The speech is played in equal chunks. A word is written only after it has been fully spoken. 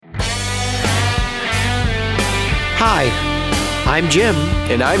Hi, I'm Jim.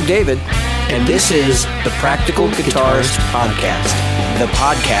 And I'm David. And this is the Practical Guitarist Podcast. The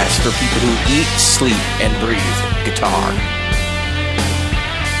podcast for people who eat, sleep, and breathe guitar.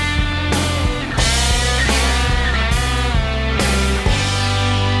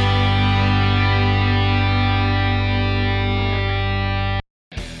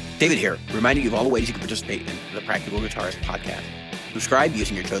 David here, reminding you of all the ways you can participate in the Practical Guitarist Podcast. Subscribe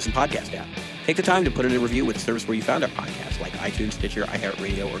using your chosen podcast app. Take the time to put in a review with the service where you found our podcast, like iTunes, Stitcher,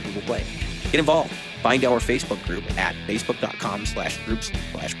 iHeartRadio, or Google Play. Get involved. Find our Facebook group at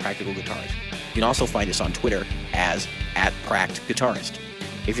facebook.com/groups/practicalguitarist. You can also find us on Twitter as @PractGuitarist.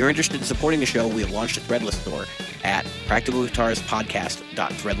 If you're interested in supporting the show, we have launched a Threadless store at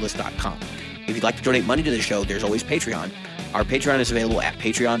practicalguitaristpodcast.threadless.com. If you'd like to donate money to the show, there's always Patreon. Our Patreon is available at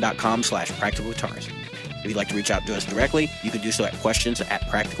patreon.com/practicalguitarist. If you'd like to reach out to us directly, you can do so at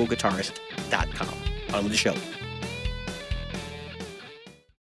questions@practicalguitarist.com. On with the show.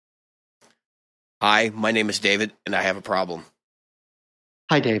 Hi, my name is David, and I have a problem.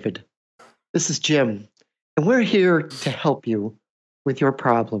 Hi, David. This is Jim, and we're here to help you with your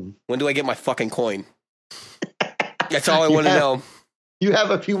problem. When do I get my fucking coin? That's all I want to know. You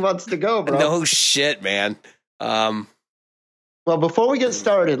have a few months to go, bro. No shit, man. Well, before we get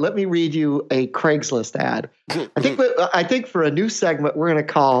started, let me read you a Craigslist ad. I think for a new segment, we're going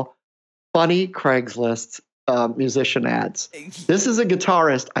to call Funny Craigslist Musician Ads. This is a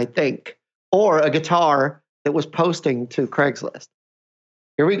guitarist, I think, or a guitar that was posting to Craigslist.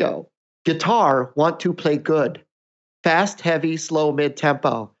 Here we go. Guitar, want to play good. Fast, heavy, slow,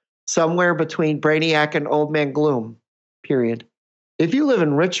 mid-tempo. Somewhere between Brainiac and Old Man Gloom, period. If you live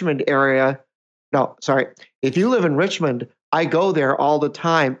in Richmond, I go there all the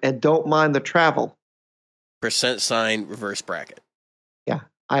time and don't mind the travel. %, reverse bracket. Yeah,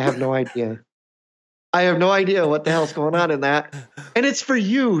 I have no idea. I have no idea what the hell's going on in that. And it's for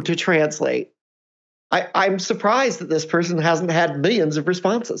you to translate. I'm surprised that this person hasn't had millions of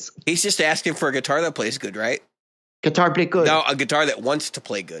responses. He's just asking for a guitar that plays good, right? Guitar play good. No, a guitar that wants to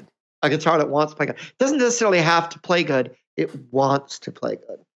play good. A guitar that wants to play good. It doesn't necessarily have to play good. It wants to play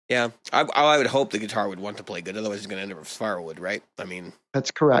good. Yeah, I would hope the guitar would want to play good. Otherwise, it's going to end up with firewood, right? I mean, that's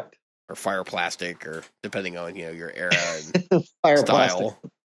correct. Or fire plastic, or depending on your era and fire style.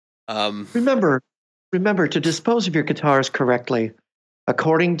 Plastic. Remember to dispose of your guitars correctly,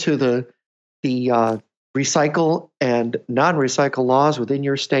 according to the recycle and non-recycle laws within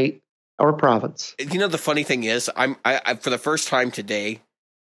your state or province. You know, the funny thing is, I for the first time today,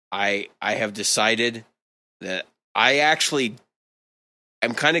 I have decided that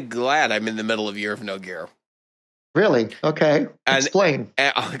I'm kind of glad I'm in the middle of Year of No Gear. Really? Okay. Explain.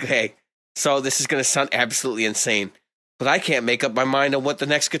 Okay. So this is going to sound absolutely insane, but I can't make up my mind on what the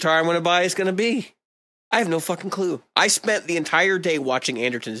next guitar I'm going to buy is going to be. I have no fucking clue. I spent the entire day watching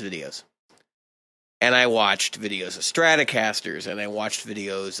Anderton's videos. And I watched videos of Stratocasters, and I watched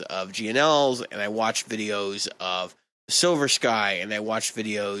videos of G&Ls, and I watched videos of Silver Sky, and I watched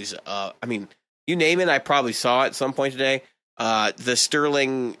videos of, you name it, I probably saw it at some point today. The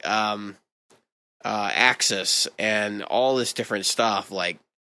Sterling Axis and all this different stuff,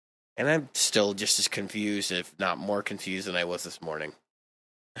 and I'm still just as confused, if not more confused than I was this morning.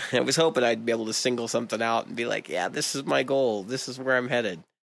 I was hoping I'd be able to single something out and be like, yeah, this is my goal, this is where I'm headed,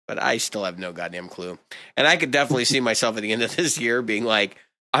 but I still have no goddamn clue. And I could definitely see myself at the end of this year being like,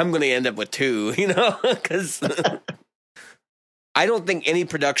 I'm going to end up with 2, because I don't think any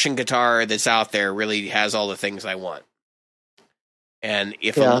production guitar that's out there really has all the things I want. And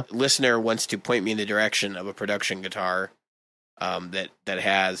if a listener wants to point me in the direction of a production guitar that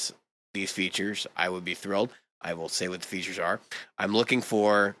has these features, I would be thrilled. I will say what the features are. I'm looking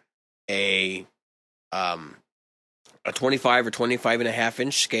for a 25 or 25.5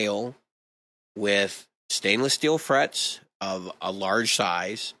 inch scale with stainless steel frets of a large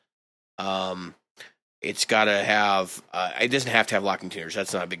size. It's got to have. It doesn't have to have locking tuners.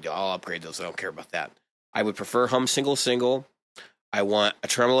 That's not a big deal. I'll upgrade those. I don't care about that. I would prefer hum single. I want a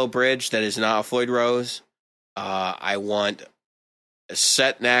tremolo bridge that is not a Floyd Rose. I want a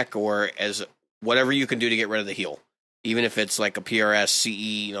set neck, or as whatever you can do to get rid of the heel, even if it's like a PRS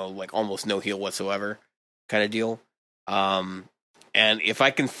CE, like almost no heel whatsoever kind of deal. And if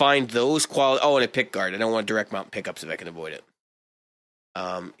I can find those quality, and a pick guard. I don't want direct mount pickups if I can avoid it.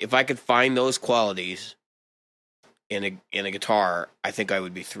 If I could find those qualities in a guitar, I think I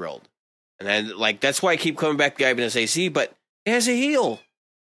would be thrilled. And then that's why I keep coming back to the Ibanez AC, but it has a heel.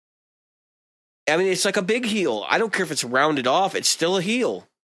 It's like a big heel. I don't care if it's rounded off. It's still a heel.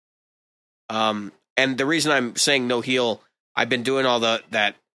 And the reason I'm saying no heel, I've been doing all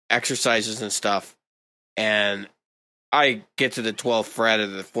that exercises and stuff, and I get to the 12th fret or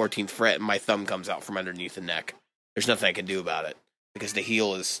the 14th fret and my thumb comes out from underneath the neck. There's nothing I can do about it because the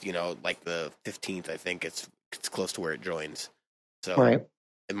heel is, like the 15th. I think it's close to where it joins. So, right.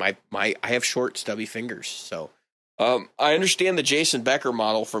 And I have short, stubby fingers. So, I understand the Jason Becker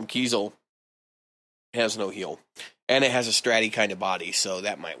model from Kiesel has no heel, and it has a Stratty kind of body, so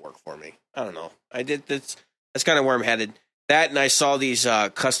that might work for me. I don't know. That's kind of where I'm headed. That, and I saw these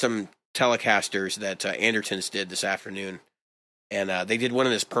custom Telecasters that Andertons did this afternoon, and they did one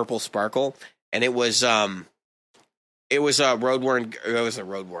in this purple sparkle, and it was a road worn. It was a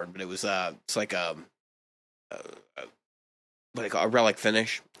road worn, but it was it's like a relic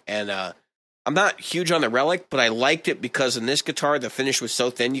finish, and I'm not huge on the relic, but I liked it because in this guitar the finish was so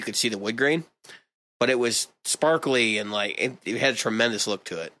thin you could see the wood grain, but it was sparkly and like it had a tremendous look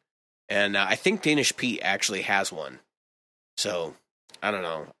to it, and I think Danish Pete actually has one, so. I don't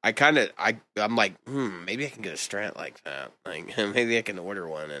know. I'm like, maybe I can get a Strat like that. Like, maybe I can order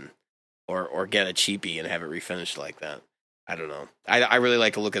one or get a cheapie and have it refinished like that. I don't know. I really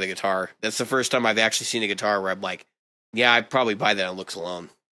like the look of the guitar. That's the first time I've actually seen a guitar where I'm like, yeah, I'd probably buy that on looks alone.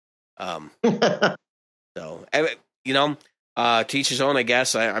 So, to each his own, I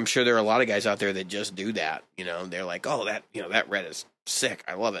guess. I'm sure there are a lot of guys out there that just do that. They're like, oh, that red is sick.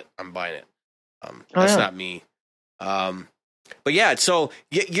 I love it. I'm buying it. That's not me. But yeah, so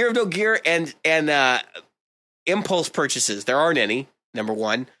Year of No Gear and impulse purchases. There aren't any. Number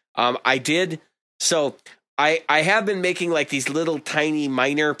one, I did. So I have been making like these little tiny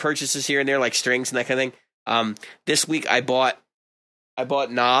minor purchases here and there, like strings and that kind of thing. This week I bought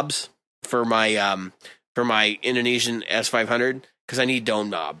knobs for my Indonesian S500 because I need dome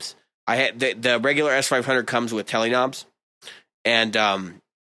knobs. I had the regular S500 comes with tele knobs, and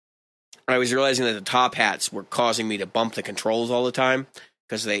I was realizing that the top hats were causing me to bump the controls all the time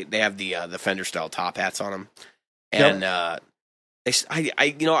because they have the Fender style top hats on them, and I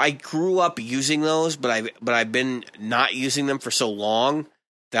grew up using those, but I've been not using them for so long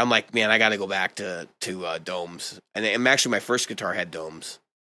that I'm like, man, I got to go back to domes. And actually, my first guitar had domes,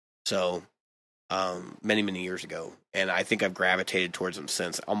 so many years ago, and I think I've gravitated towards them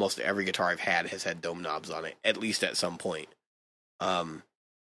since. Almost every guitar I've had has had dome knobs on it, at least at some point.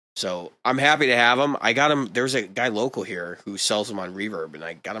 So I'm happy to have them. I got them. There's a guy local here who sells them on Reverb, and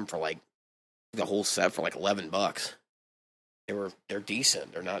I got them for like the whole set for like $11. They're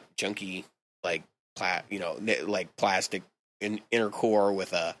decent. They're not junky like like plastic inner core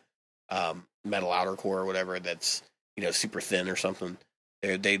with a metal outer core or whatever that's super thin or something.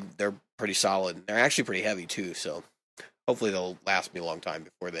 They're pretty solid. They're actually pretty heavy too. So hopefully they'll last me a long time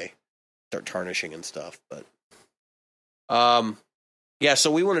before they start tarnishing and stuff. But yeah,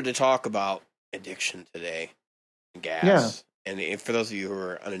 so we wanted to talk about addiction today, gas. Yeah. And for those of you who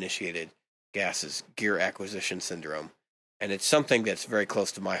are uninitiated, gas is gear acquisition syndrome. And it's something that's very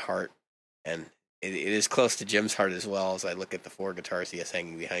close to my heart. And it is close to Jim's heart as well, as I look at the 4 guitars he has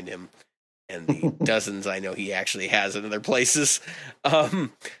hanging behind him and the dozens I know he actually has in other places.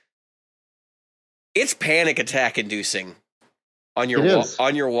 It's panic attack inducing on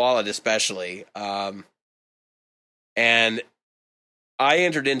your wallet, especially. And I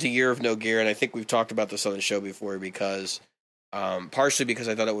entered into Year of No Gear, and I think we've talked about this on the show before because, partially because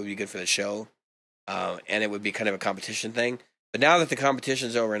I thought it would be good for the show, and it would be kind of a competition thing. But now that the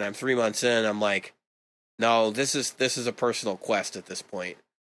competition's over and I'm 3 months in, I'm like, no, this is a personal quest at this point.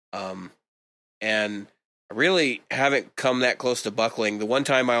 And I really haven't come that close to buckling. The one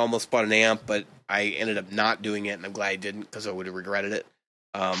time I almost bought an amp, but I ended up not doing it, and I'm glad I didn't because I would have regretted it.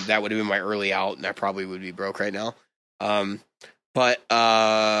 That would have been my early out, and I probably would be broke right now. But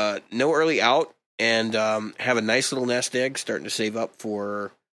no early out, and have a nice little nest egg, starting to save up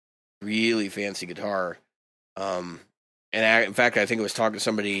for really fancy guitar. And in fact, I think I was talking to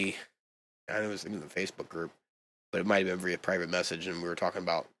somebody, I know it was in the Facebook group, but it might have been via private message, and we were talking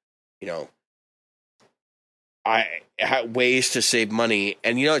about, ways to save money.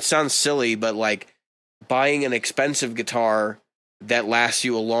 And, it sounds silly, but like buying an expensive guitar that lasts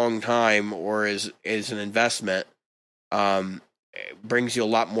you a long time or is an investment, brings you a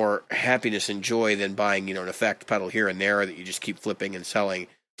lot more happiness and joy than buying, an effect pedal here and there that you just keep flipping and selling.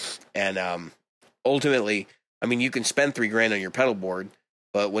 And ultimately, I mean, you can spend $3,000 on your pedal board,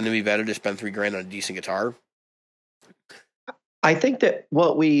 but wouldn't it be better to spend $3,000 on a decent guitar? I think that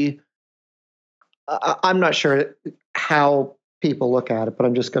I'm not sure how people look at it, but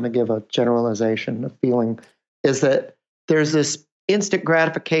I'm just going to give a generalization. The feeling is that there's this instant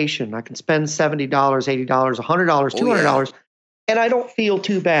gratification. I can spend $70, $80, $100, $200, and I don't feel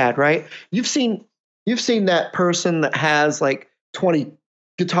too bad, right? You've seen that person that has like 20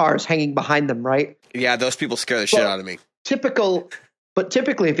 guitars hanging behind them, right? Yeah, those people scare the shit out of me.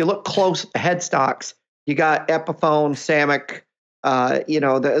 Typically, if you look close at the headstocks, you got Epiphone, Samick.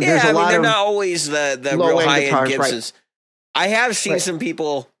 There's a lot they're of not always the real high end Gibsons. Right. I have seen some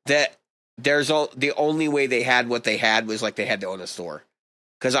people that the only way they had what they had was like they had to own a store.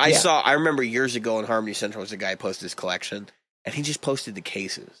 Because I remember years ago in Harmony Central was a guy posted his collection, and he just posted the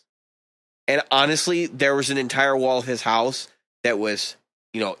cases. And honestly, there was an entire wall of his house that was,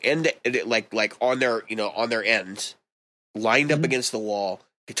 like on their ends, lined up against the wall,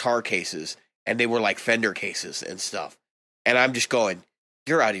 guitar cases, and they were like Fender cases and stuff. And I'm just going,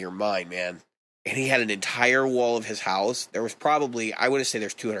 you're out of your mind, man. And he had an entire wall of his house. There was probably, I would say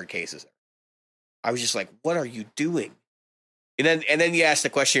there's 200 cases. I was just like, what are you doing? And then you ask the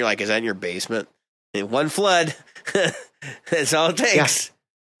question, you're like, is that in your basement? And one flood. That's all it takes.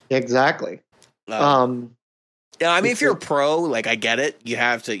 Yeah, exactly. If you're a pro, like I get it. You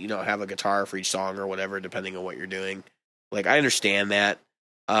have to, have a guitar for each song or whatever, depending on what you're doing. Like I understand that.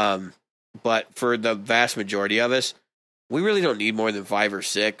 But for the vast majority of us, we really don't need more than 5 or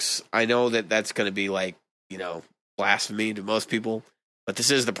 6. I know that that's going to be like, blasphemy to most people, but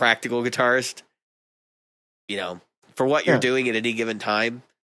this is the practical guitarist. For what you're doing at any given time,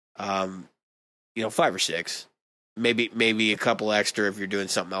 5 or 6, maybe a couple extra if you're doing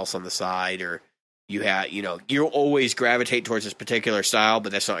something else on the side, or you'll always gravitate towards this particular style,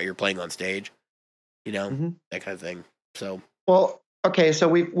 but that's not what you're playing on stage, that kind of thing. So, well, okay. So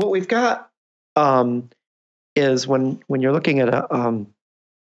what we've got, is when you're looking at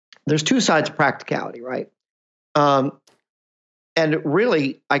there's 2 sides of practicality, right? And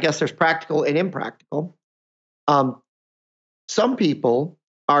really, I guess there's practical and impractical. Some people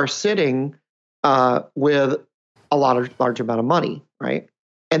are sitting with a large amount of money, right?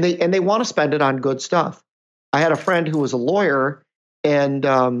 And they want to spend it on good stuff. I had a friend who was a lawyer,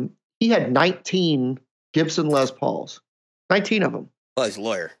 and he had 19 Gibson Les Pauls, 19 of them. Well, he's a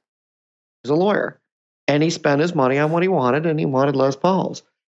lawyer. He was a lawyer, and he spent his money on what he wanted, and he wanted Les Pauls.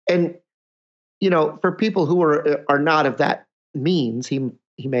 And for people who are not of that means, he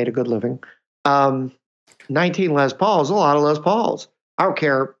made a good living. 19 Les Pauls, a lot of Les Pauls. I don't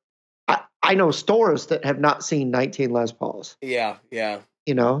care. I know stores that have not seen 19 Les Pauls. Yeah.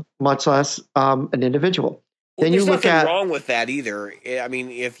 Much less an individual. Well, then you look at wrong with that either. I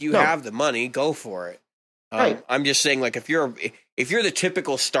mean, if you have the money, go for it. Right. I'm just saying, like, if you're the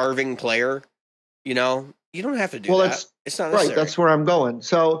typical starving player, you don't have to do that. It's not necessary. Right. That's where I'm going.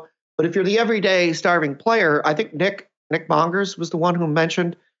 So, but if you're the everyday starving player, I think Nick Mongers was the one who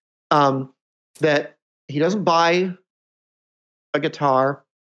mentioned that he doesn't buy a guitar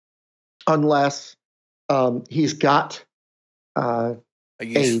unless he's got a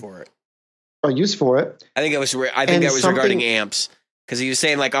use for it. A use for it. I think that was regarding amps, because he was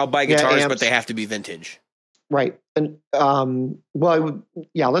saying like, I'll buy guitars, but they have to be vintage. Right. And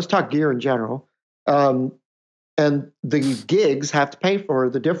let's talk gear in general. And the gigs have to pay for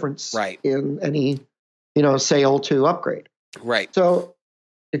the difference in any sale to upgrade. Right. So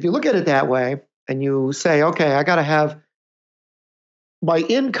if you look at it that way, and you say, okay, I got to have, my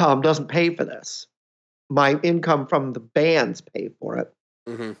income doesn't pay for this. My income from the bands pay for it.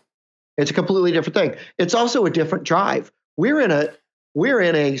 Mm-hmm. It's a completely different thing. It's also a different drive. We're in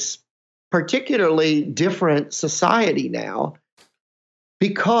a particularly different society now,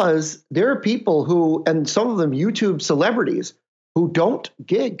 because there are people who, and some of them YouTube celebrities, who don't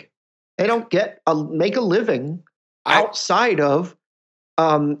gig. They don't make a living outside of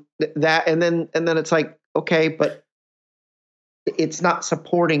that, and then it's like, okay, but it's not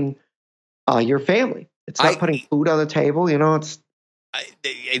supporting your family. It's not putting food on the table.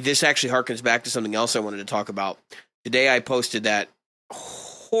 This actually harkens back to something else I wanted to talk about. Today I posted that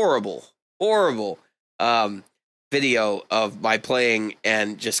horrible video of my playing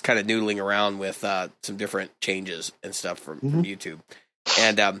and just kind of noodling around with some different changes and stuff from YouTube.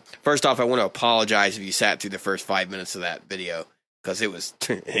 And first off, I want to apologize if you sat through the first 5 minutes of that video, because it was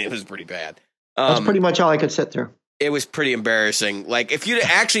pretty bad. That's pretty much all I could sit through. It was pretty embarrassing. Like, if you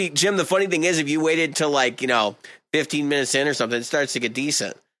actually, Jim, the funny thing is, if you waited till 15 minutes in or something, it starts to get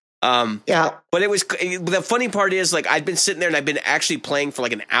decent. Yeah. But the funny part is, like, I'd been sitting there and I'd been actually playing for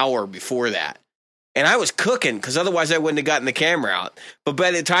like an hour before that. And I was cooking, because otherwise I wouldn't have gotten the camera out. But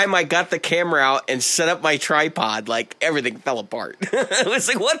by the time I got the camera out and set up my tripod, like, everything fell apart. I was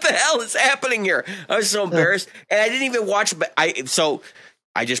like, what the hell is happening here? I was so embarrassed. And I didn't even watch, but I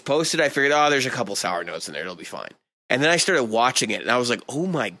just posted. I figured, there's a couple sour notes in there. It'll be fine. And then I started watching it, and I was like, oh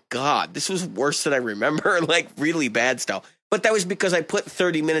my God, this was worse than I remember, like really bad stuff. But that was because I put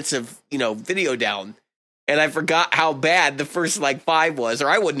 30 minutes of, video down. and I forgot how bad the first like 5 was, or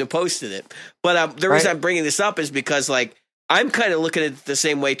I wouldn't have posted it. But the reason I'm bringing this up is because like I'm kind of looking at it the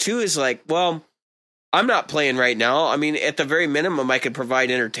same way too. Is like, well, I'm not playing right now. I mean, at the very minimum, I could provide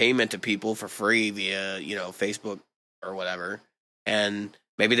entertainment to people for free via Facebook or whatever, and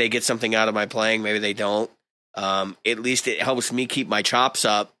maybe they get something out of my playing. Maybe they don't. At least it helps me keep my chops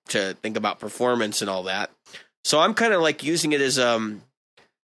up to think about performance and all that. So I'm kind of like using it as,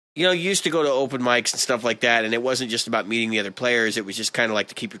 used to go to open mics and stuff like that. And it wasn't just about meeting the other players. It was just kind of like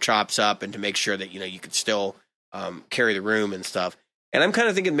to keep your chops up and to make sure that, you could still, carry the room and stuff. And I'm kind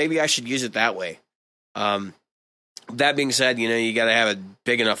of thinking maybe I should use it that way. That being said, you got to have a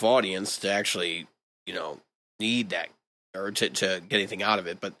big enough audience to actually, need that or to get anything out of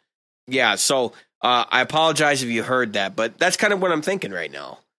it. But yeah, so, I apologize if you heard that, but that's kind of what I'm thinking right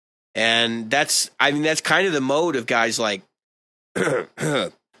now. And that's kind of the mode of guys like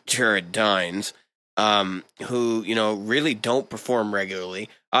Jared Dines, who, really don't perform regularly.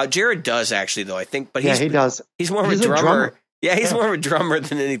 Jared does actually, though, I think, but he does. He's more of a drummer. Yeah, he's more of a drummer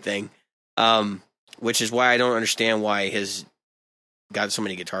than anything, which is why I don't understand why his got so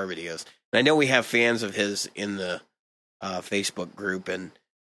many guitar videos. And I know we have fans of his in the Facebook group and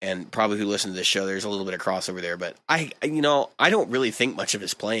probably who listen to this show. There's a little bit of crossover there, but I don't really think much of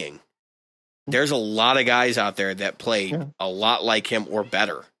his playing. There's a lot of guys out there that play a lot like him or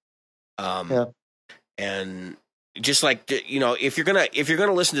better. And just like, if you're going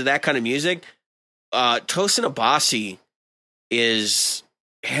to listen to that kind of music, Tosin Abasi is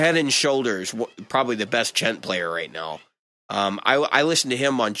head and shoulders probably the best gent player right now. I listened to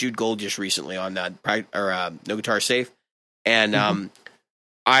him on Jude Gold just recently on No Guitar Safe, and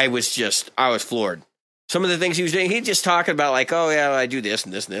I was floored. Some of the things he was doing, he's just talking about like, oh yeah, I do this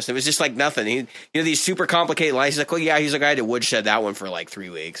and this and this. It was just like nothing. These super complicated lines. He's like, oh yeah, he's like, I had to woodshed that one for like 3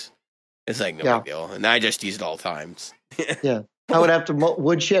 weeks. It's like no big deal, and I just use it all times. Yeah, I would have to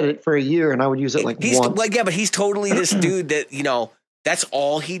woodshed it for a year, and I would use it once. But he's totally this dude that that's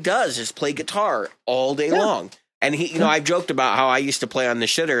all he does is play guitar all day long. And I've joked about how I used to play on the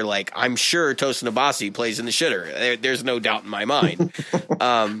shitter. Like, I'm sure Tosin Abasi plays in the shitter. There's no doubt in my mind.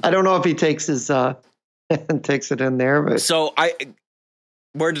 I don't know if he takes his takes it in there, but so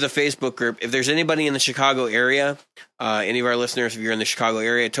word to the Facebook group. If there's anybody in the Chicago area, any of our listeners, if you're in the Chicago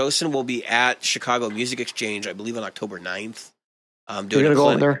area, Tosin will be at Chicago Music Exchange, I believe on October 9th. You're gonna go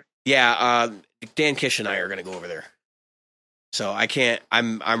over there? Yeah, Dan Kish and I are gonna go over there. So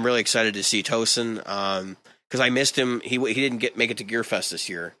I'm really excited to see Tosin. Because I missed him. He didn't make it to Gearfest this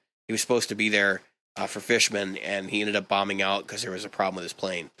year. He was supposed to be there for Fishman, and he ended up bombing out because there was a problem with his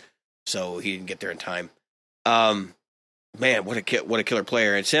plane, so he didn't get there in time. Man, what a killer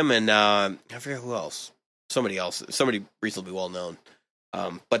player! It's him and I forget who else. Somebody reasonably well known.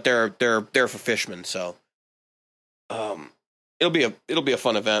 But they're for Fishman, so it'll be a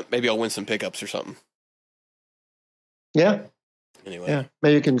fun event. Maybe I'll win some pickups or something. Yeah. Anyway, yeah,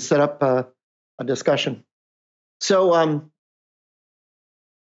 maybe you can set up a discussion. So,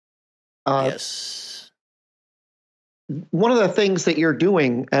 yes. One of the things that you're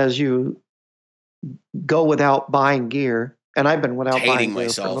doing as you go without buying gear, and I've been without buying gear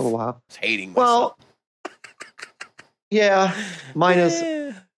for a little while. Hating Well, myself.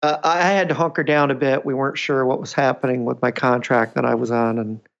 yeah, I had to hunker down a bit. We weren't sure what was happening with my contract that I was on,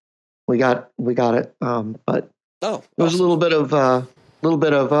 and we got it. But it was a little bit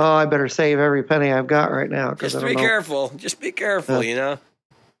of I better save every penny I've got right now. Just be careful. Just be careful,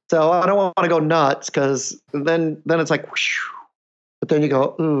 So I don't want to go nuts because then it's like, whoosh, but then you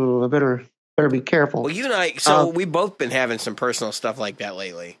go, ooh, I better be careful. Well, you and I, we've both been having some personal stuff like that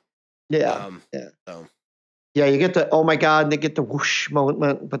lately. Yeah. Yeah, you get the, oh my God, and they get the whoosh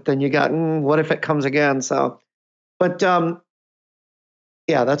moment, but then you got, what if it comes again? So, but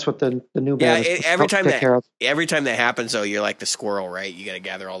yeah, that's what the new band is every time that happens, though, you're like the squirrel, right? You got to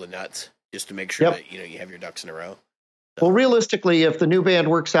gather all the nuts just to make sure that you have your ducks in a row. So. Well, realistically, if the new band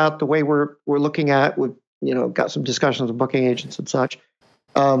works out the way we're looking at, we've got some discussions with booking agents and such.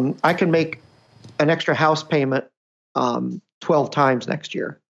 I can make an extra house payment 12 times next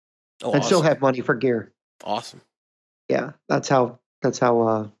year, and still have money for gear. Awesome. Yeah, that's how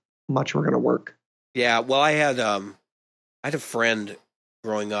much we're going to work. Yeah, well, I had a friend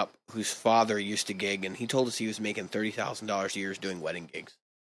growing up whose father used to gig, and he told us he was making $30,000 a year doing wedding gigs.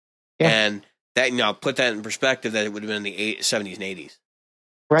 Yeah. And that, put that in perspective, that it would have been in the 70s and 80s.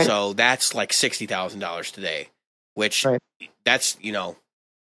 Right. So that's like $60,000 today, which that's,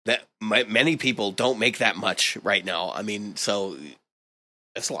 that many people don't make that much right now. I mean, so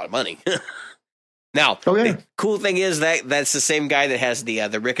that's a lot of money. Now, the cool thing is that's the same guy that has the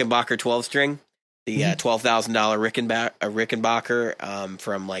Rickenbacker 12 string, The $12,000 Rickenbacker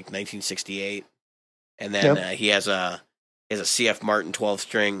from like 1968, and then he has a CF Martin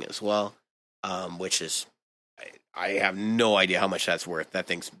 12-string as well, which is I have no idea how much that's worth. That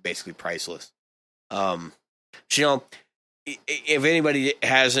thing's basically priceless. You know, if anybody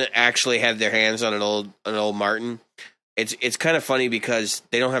hasn't actually had their hands on an old Martin, it's kind of funny because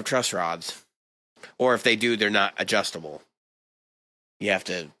they don't have truss rods, or if they do, they're not adjustable. You have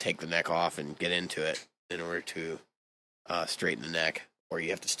to take the neck off and get into it in order to straighten the neck, or you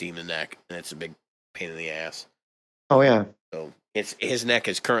have to steam the neck, and it's a big pain in the ass. Oh yeah. So his neck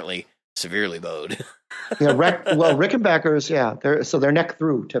is currently severely bowed. Yeah, Rickenbackers, they're neck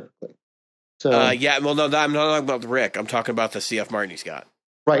through typically. So no, I'm not talking about the Rick. I'm talking about the CF Martin he's got.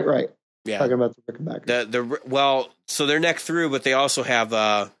 Right. Yeah, talking about the Rickenbackers. So they're neck through, but they also have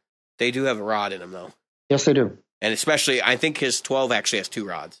they do have a rod in them though. Yes, they do. And especially, I think his 12 actually has 2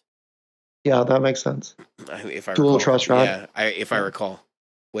 rods. Yeah, that makes sense. If I Dual recall. truss rod. Yeah, if I recall,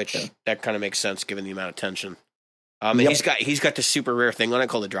 which that kind of makes sense given the amount of tension. And he's got this super rare thing on it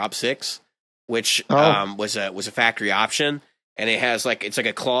called a drop 6, which was a factory option, and it has it's like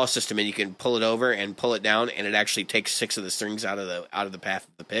a claw system, and you can pull it over and pull it down, and it actually takes 6 of the strings out of the path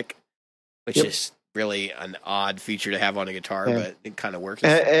of the pick, which is really an odd feature to have on a guitar, but it kind of works.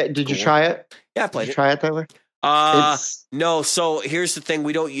 Did you try it? Yeah, I played it. Try it, Tyler? No. So here's the thing: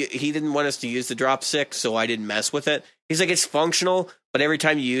 he didn't want us to use the drop 6, so I didn't mess with it. He's like, it's functional, but every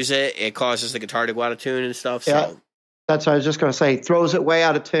time you use it, it causes the guitar to go out of tune and stuff. So. Yeah, that's what I was just going to say. Throws it way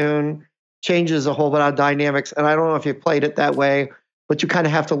out of tune, changes a whole lot of dynamics, and I don't know if you played it that way, but you kind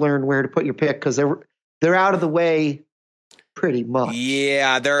of have to learn where to put your pick because they're out of the way pretty much.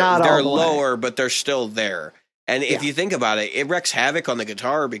 Yeah, they're lower, but they're still there. And if you think about it, it wreaks havoc on the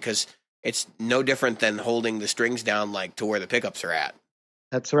guitar because it's no different than holding the strings down to where the pickups are at.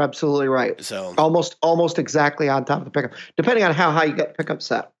 That's absolutely right. So almost exactly on top of the pickup, depending on how high you get the pickup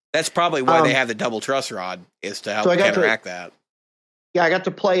set. That's probably why they have the double truss rod, is to help counteract that. Yeah, I got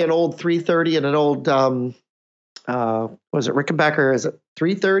to play an old 330 and an old was it Rickenbacker? Is it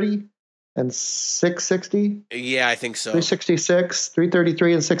 330 and 660? Yeah, I think so. 366,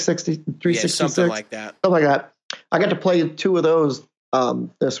 333 and 660, 366. Yeah, something like that. Something like that. I got to play 2 of those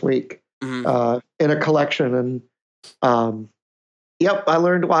this week in a collection, and I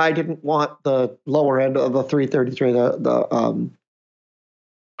learned why I didn't want the lower end of the 333.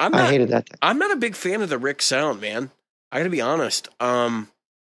 I hated that thing. I'm not a big fan of the Rick sound, man. I got to be honest. I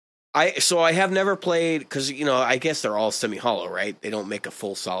have never played because I guess they're all semi-hollow, right? They don't make a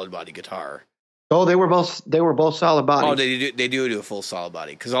full solid body guitar. Oh, they were both solid body. Oh, they do a full solid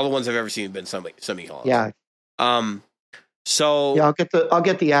body because all the ones I've ever seen have been semi-hollow. Yeah. So yeah, I'll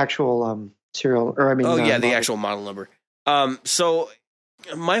get the actual serial, or I mean. Oh yeah, the actual model number. So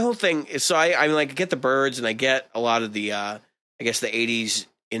my whole thing is, I get the Birds and I get a lot of the I guess the 80s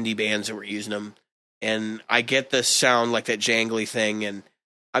indie bands that were using them, and I get the sound like that jangly thing, and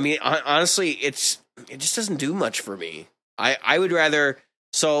I mean honestly it just doesn't do much for me. I would rather,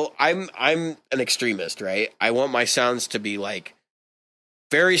 so I'm an extremist, right? I want my sounds to be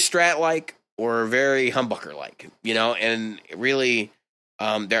very Strat like or very humbucker like, and really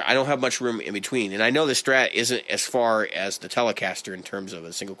I don't have much room in between. And I know the Strat isn't as far as the Telecaster in terms of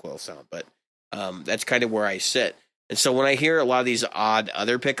a single coil sound, but that's kind of where I sit. And so when I hear a lot of these odd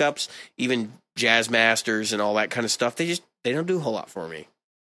other pickups, even Jazz Masters and all that kind of stuff, they don't do a whole lot for me.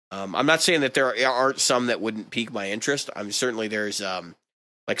 I'm not saying that there aren't some that wouldn't pique my interest. Certainly there's some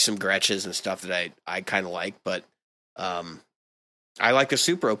Gretches and stuff that I kind of like, but I like the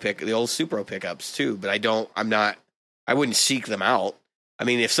old Supro pickups too, but I wouldn't seek them out. I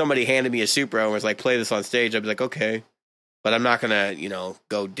mean, if somebody handed me a Supro and was like, play this on stage, I'd be like, okay. But I'm not going to,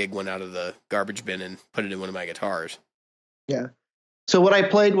 go dig one out of the garbage bin and put it in one of my guitars. Yeah. So what I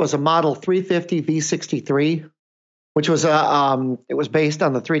played was a Model 350 V63, which was it was based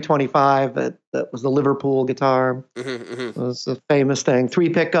on the 325. That was the Liverpool guitar. It was a famous thing. 3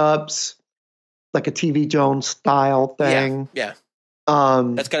 pickups, like a TV Jones style thing. Yeah.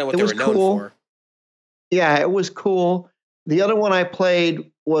 That's kind of what they were known for. Yeah, it was cool. The other one I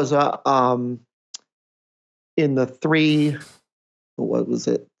played was in the 3, what was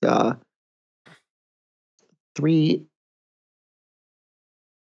it?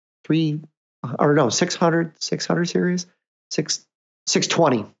 600 series,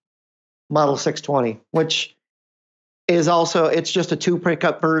 620, Model 620, which is also, it's just a 2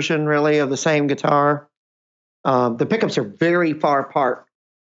 pickup version really of the same guitar. The pickups are very far apart.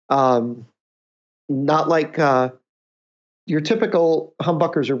 Not like your typical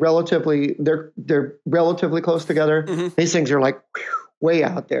humbuckers are they're relatively close together. These things are way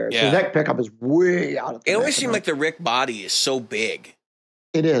out there. Yeah. So neck pickup is way out of the It always seemed like the Rick body is so big.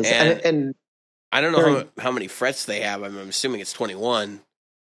 It is. And I don't know how many frets they have. I'm assuming it's 21.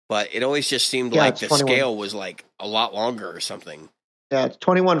 But it always just seemed like the 21. Scale was like a lot longer or something. Yeah, it's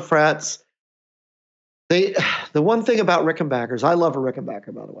 21 frets. The one thing about Rickenbackers, I love a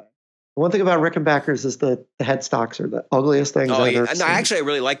Rickenbacker, by the way. The one thing about Rickenbackers is the headstocks are the ugliest things I've ever seen. Actually, I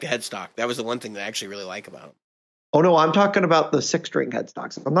really like the headstock. That was the one thing that I actually really like about them. Oh, no, I'm talking about the 6-string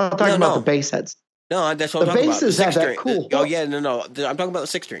headstocks. I'm not talking about the bass heads. No, that's what I'm talking about. The bases have that cool hook. Oh, yeah, no. I'm talking about the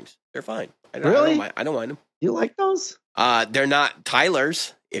 6 strings. They're fine. Really? I don't mind them. You like those? They're not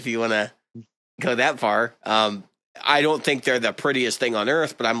Tyler's, if you want to go that far. I don't think they're the prettiest thing on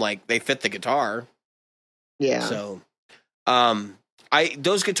earth, but I'm like, they fit the guitar. Yeah. So,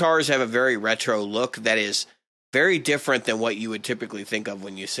 those guitars have a very retro look that is very different than what you would typically think of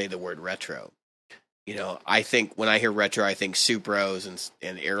when you say the word retro. You know, I think when I hear retro, I think Supros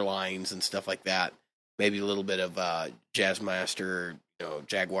and Airlines and stuff like that. Maybe a little bit of Jazzmaster,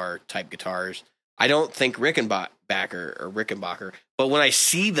 Jaguar type guitars. I don't think Rickenbacker, but when I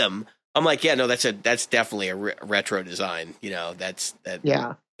see them, I'm like, yeah, no, that's definitely a retro design. That's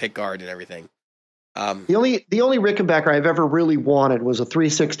pick guard and everything. The only Rickenbacker I've ever really wanted was a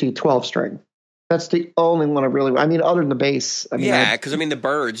 360 12-string. That's the only one I really. I mean, other than the bass. Because the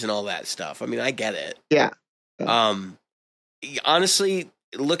birds and all that stuff. I mean, I get it. Yeah. Honestly,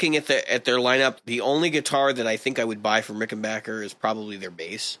 looking at their lineup, the only guitar that I think I would buy from Rickenbacker is probably their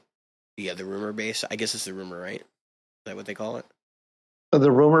bass. Yeah, the Rumor bass. I guess it's the Rumor, right? Is that what they call it?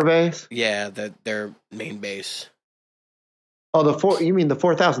 The Rumor bass? Yeah, their main bass. Oh, you mean the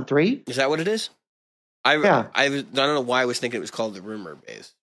 4003? Is that what it is? I don't know why I was thinking it was called the Rumor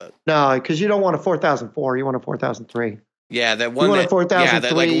bass. But. No, because you don't want a 4004. You want a 4003. Yeah, that one. You want a 4003. Yeah,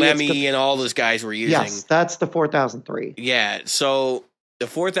 that like Lemmy and all those guys were using. Yes, that's the 4003. Yeah, so the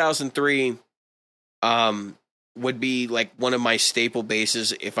 4003 would be like one of my staple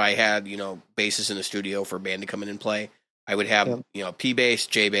basses if I had, basses in the studio for a band to come in and play. I would have, P bass,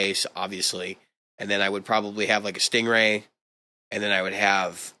 J bass, obviously, and then I would probably have like a Stingray, and then I would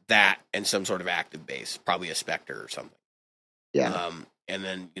have that and some sort of active bass, probably a Spectre or something. Yeah. And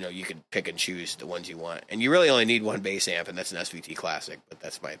then, you could pick and choose the ones you want. And you really only need one bass amp, and that's an SVT Classic, but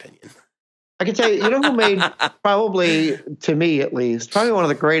that's my opinion. I can tell you, who made probably, to me at least, probably one of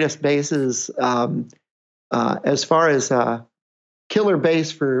the greatest basses as far as killer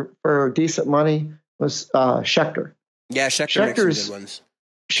bass for decent money was Schecter. Yeah, Schecter makes some good ones.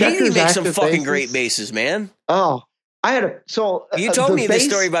 Schecter's makes some fucking basses. Great basses, man. Oh, you told me this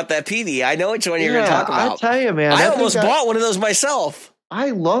story about that Peavey. I know which one you're going to talk about. I tell you, man. I almost bought one of those myself.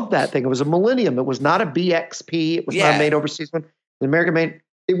 I love that thing. It was a Millennium. It was not a BXP. It was not a made overseas one. The American made.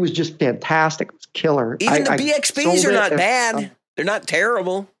 It was just fantastic. It was killer. Even the BXPs are not bad. They're not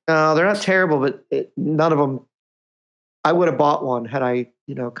terrible. No, they're not terrible, but none of them. I would have bought one had I,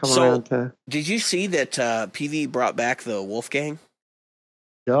 come around to. Did you see that Peavey brought back the Wolfgang?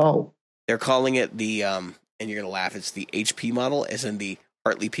 No. They're calling it the, and you're going to laugh, it's the HP model, as in the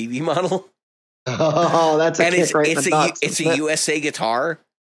Hartley Peavey model. Oh, that's a kick right in the nuts. It's a USA guitar.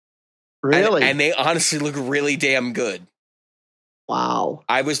 Really? And they honestly look really damn good. Wow.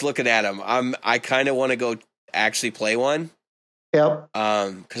 I was looking at them. I kind of want to go actually play one. Yep.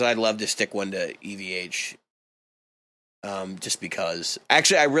 Because I'd love to stick one to EVH. Just because.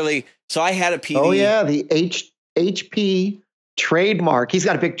 Actually, so I had a Peavey. Oh, yeah, the HP trademark. He's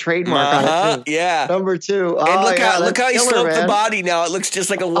got a big trademark on it, too. Yeah. Number 2. And look how he sloped the body now. It looks just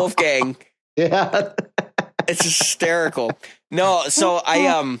like a Wolfgang. Yeah. It's hysterical. No, so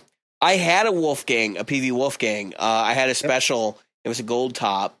I had a Wolfgang, a Peavey Wolfgang. I had a special. It was a gold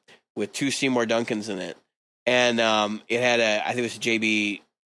top with 2 Seymour Duncans in it. And it had I think it was a JB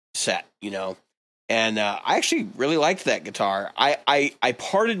set, And I actually really liked that guitar. I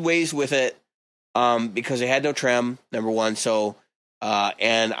parted ways with it because it had no trem, number one. So,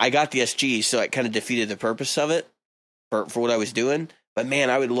 and I got the SG, so it kind of defeated the purpose of it for what I was doing. But man,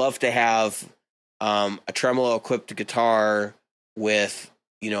 I would love to have a tremolo equipped guitar with,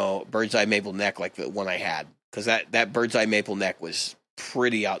 bird's eye maple neck like the one I had, because that bird's eye maple neck was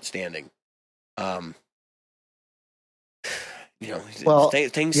pretty outstanding.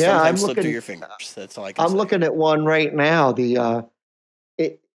 Things sometimes slip through your fingers. That's all I can say. I'm looking at one right now.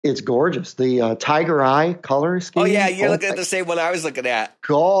 It's gorgeous. The Tiger Eye color scheme. Oh yeah, you're looking at the same one I was looking at.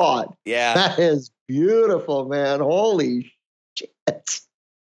 God, yeah, that is beautiful, man. Holy shit.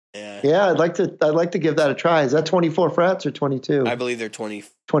 Yeah, I'd like to give that a try. Is that 24 frets or 22? I believe they're 20.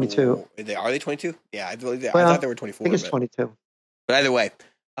 22. Are they 22? Yeah, I believe that. Well, I thought they were 24. I think it's 22. But either way,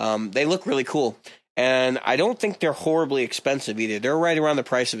 they look really cool. And I don't think they're horribly expensive either. They're right around the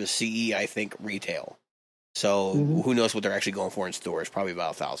price of a CE, I think, retail. So who knows what they're actually going for in stores? Probably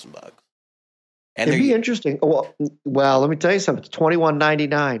about $1,000. And it'd be interesting. Well, let me tell you something. It's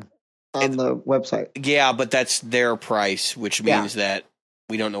 $21.99 on the website. Yeah, but that's their price, which means that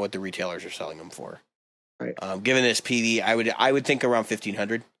we don't know what the retailers are selling them for. Right. Given this PV, I would think around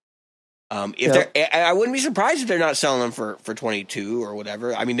 $1,500. I wouldn't be surprised if they're not selling them for 22 or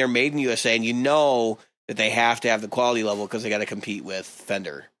whatever. I mean, they're made in USA, and you know that they have to have the quality level because they got to compete with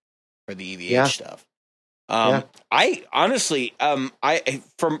Fender for the EVH stuff. I honestly,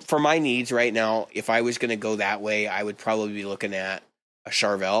 for my needs right now, if I was going to go that way, I would probably be looking at a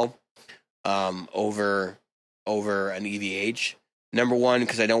Charvel over an EVH. Number one,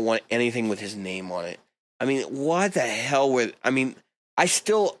 because I don't want anything with his name on it. I mean, what the hell we've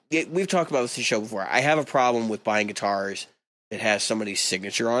talked about this on the show before. I have a problem with buying guitars that has somebody's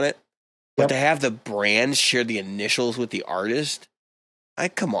signature on it, but to have the brand share the initials with the artist,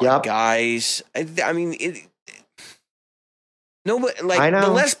 come on, guys. I mean, nobody like the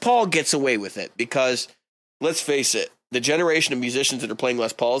Les Paul gets away with it because let's face it, the generation of musicians that are playing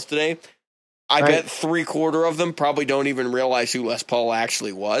Les Pauls today, I bet 3/4 of them probably don't even realize who Les Paul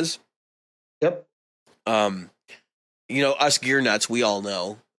actually was. Yep. Us gear nuts, we all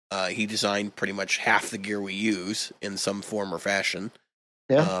know he designed pretty much half the gear we use in some form or fashion.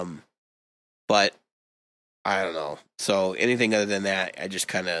 Yeah. But I don't know. So anything other than that, I just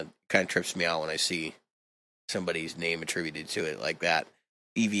kind of trips me out when I see somebody's name attributed to it like that.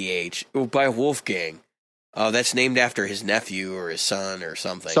 EVH by Wolfgang. Oh, that's named after his nephew or his son or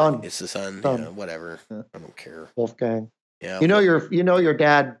something. It's the son. Yeah, whatever. Yeah. I don't care. Wolfgang. Yeah. Your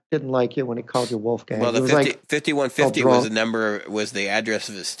dad didn't like you when he called you Wolfgang. Well, the 5150 was the address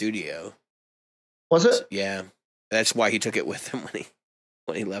of his studio. Was it? Yeah. That's why he took it with him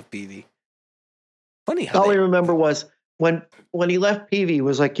when he left Peavey. Funny how all I remember was when he left Peavey, he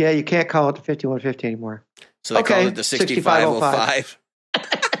was like, yeah, you can't call it the 5150 anymore. So they called it the 6505.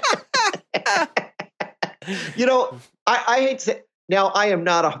 I hate to say, now I am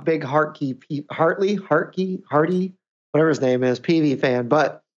not a big Hardy, whatever his name is, Peavey fan,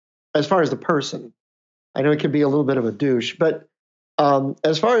 but as far as the person, I know he can be a little bit of a douche, but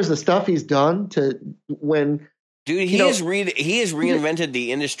as far as the stuff he's done he has reinvented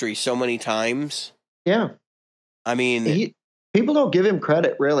the industry so many times. Yeah. I mean, people don't give him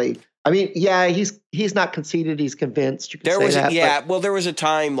credit, really. I mean, yeah, he's not conceited. He's convinced. There was a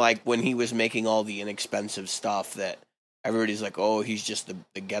time like when he was making all the inexpensive stuff that everybody's like, oh, he's just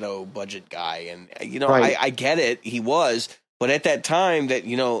the ghetto budget guy. And, I get it. He was. But at that time that,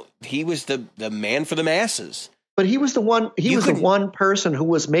 he was the man for the masses. But he was the one. He was the one person who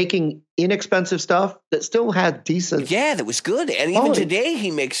was making inexpensive stuff that still had decent. Yeah, that was good. And even today,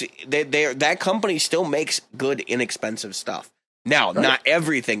 he makes that company still makes good inexpensive stuff. Now, not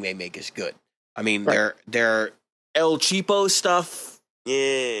everything they make is good. I mean, their El Cheapo stuff.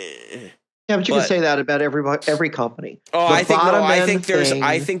 Yeah, but you can say that about every company. Oh, I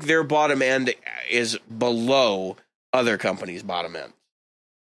think their bottom end is below other companies' bottom end.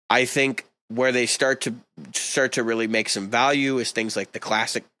 I think where they start to really make some value is things like the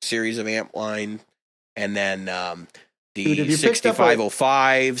classic series of amp line, and then the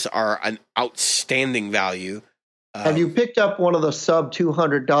 6505s are an outstanding value. Have you picked up one of the sub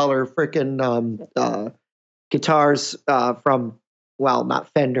 $200 freaking guitars from, well, not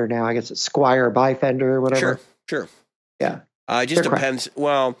Fender now. I guess it's Squier by Fender or whatever. Sure. Yeah. It just depends.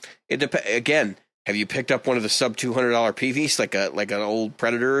 Well, it depends. Again, have you picked up one of the sub $200 PVs, like an old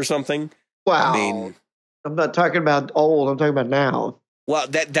Predator or something? Wow. I mean, I'm not talking about old. I'm talking about now. Well,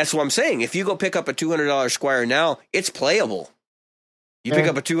 that's what I'm saying. If you go pick up a $200 Squier now, it's playable. You pick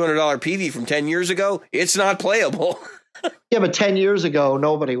up a $200 PV from 10 years ago, it's not playable. Yeah, but 10 years ago,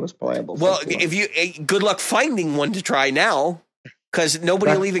 nobody was playable. Well, good luck finding one to try now, because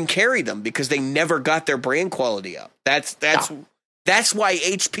nobody will even carry them because they never got their brand quality up. That's why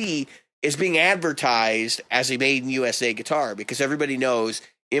HP is being advertised as a made in USA guitar, because everybody knows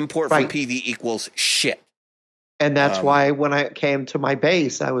import from PV equals shit. And that's why when I came to my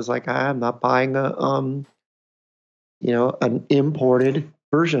bass, I was like, I'm not buying an imported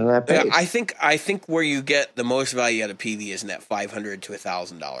version of that bass. Yeah, I think where you get the most value out of PV is in that $500 to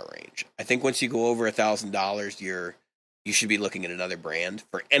 $1,000 range. I think once you go over $1,000, you should be looking at another brand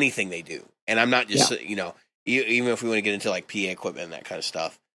for anything they do. And I'm not just even if we want to get into like PA equipment and that kind of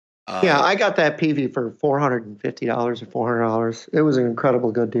stuff. I got that PV for $450 or $400. It was an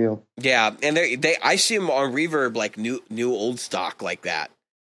incredible good deal. Yeah, and I see them on Reverb like new old stock like that.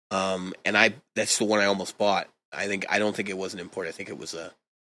 And that's the one I almost bought. I don't think it was an import. I think it was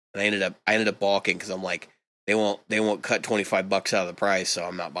And I ended up balking because I'm like, they won't cut $25 out of the price, so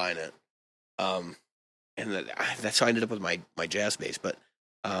I'm not buying it. And that's how I ended up with my jazz bass. But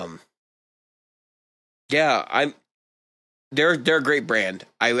yeah, they're a great brand.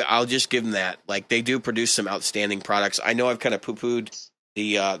 I'll just give them that. Like, they do produce some outstanding products. I know I've kind of poo-pooed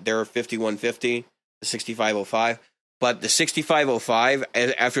their 5150, the 6505, but the 6505,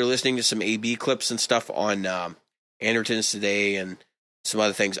 after listening to some AB clips and stuff on Andertons today and some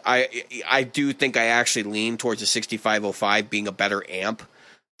other things, I do think I actually lean towards the 6505 being a better amp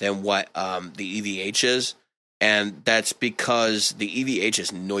than what the EVH is, and that's because the EVH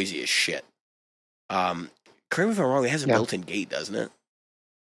is noisy as shit. Correct me if I'm wrong, it has a built-in gate, doesn't it?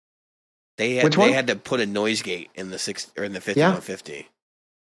 They had to put a noise gate in the 5150.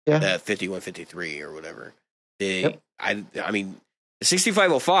 Yeah. The 5153 or whatever. I mean, the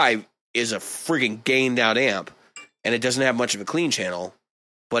 6505 is a friggin' gained out amp, and it doesn't have much of a clean channel,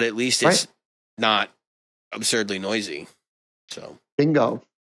 but at least it's not absurdly noisy. So bingo.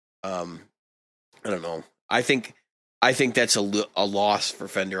 I don't know. I think that's a loss for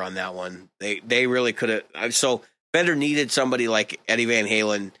Fender on that one. They really could have. So Fender needed somebody like Eddie Van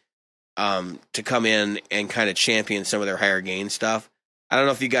Halen to come in and kind of champion some of their higher gain stuff. I don't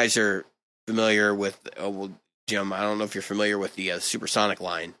know if you guys are familiar with, Jim, I don't know if you're familiar with the Supersonic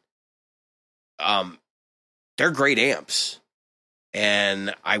line. They're great amps.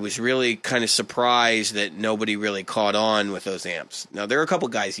 And I was really kind of surprised that nobody really caught on with those amps. Now, there are a couple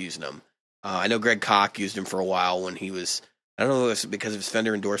guys using them. I know Greg Koch used them for a while when he was, I don't know if it was because of his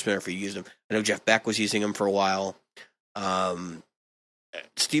Fender endorsement or if he used them. I know Jeff Beck was using them for a while.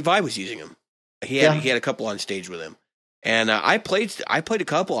 Steve Vai was using them. He had a couple on stage with him. And I played a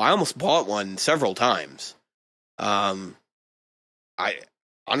couple. I almost bought one several times. I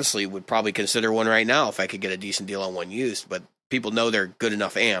honestly would probably consider one right now if I could get a decent deal on one used, but people know they're good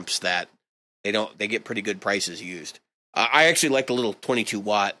enough amps that they get pretty good prices used. I actually like the little 22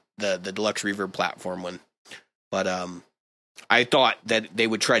 watt, the Deluxe Reverb platform one, but I thought that they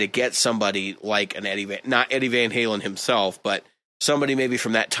would try to get somebody like an not Eddie Van Halen himself, but somebody maybe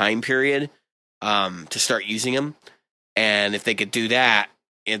from that time period to start using them. And if they could do that,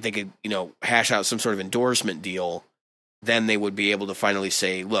 if they could, hash out some sort of endorsement deal, then they would be able to finally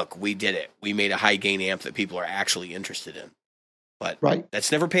say, look, we did it. We made a high gain amp that people are actually interested in. But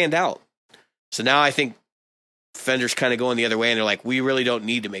that's never panned out. So now I think Fender's kind of going the other way, and they're like, we really don't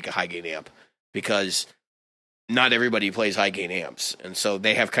need to make a high gain amp because not everybody plays high gain amps. And so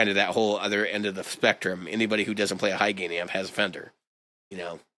they have kind of that whole other end of the spectrum. Anybody who doesn't play a high gain amp has a Fender. I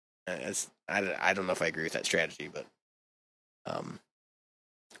don't know if I agree with that strategy, but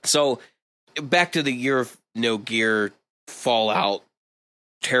so back to the year of no gear fallout,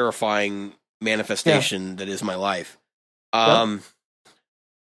 terrifying manifestation that is my life. I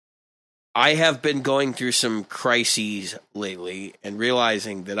have been going through some crises lately and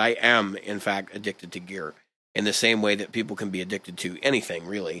realizing that I am, in fact, addicted to gear in the same way that people can be addicted to anything,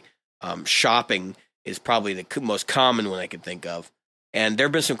 really. Shopping is probably the most common one I could think of. And there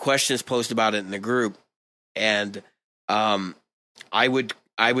have been some questions posted about it in the group, and I would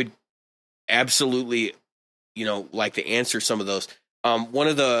absolutely, like to answer some of those. One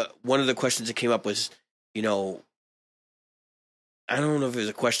of the questions that came up was, I don't know if it was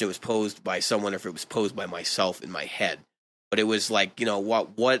a question that was posed by someone or if it was posed by myself in my head, but it was like,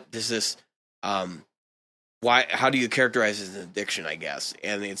 what does this, how do you characterize it as an addiction, I guess?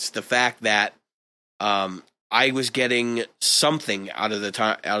 And it's the fact that, I was getting something out of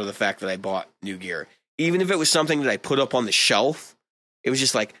the fact that I bought new gear. Even if it was something that I put up on the shelf, it was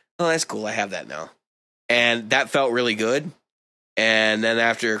just like, oh, that's cool. I have that now. And that felt really good. And then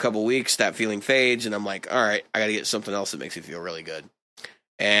after a couple weeks, that feeling fades, and I'm like, all right, I got to get something else that makes me feel really good.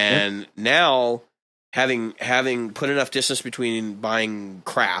 And now, having put enough distance between buying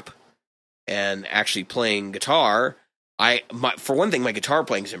crap and actually playing guitar, for one thing, my guitar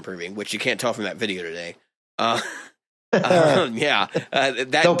playing is improving, which you can't tell from that video today. No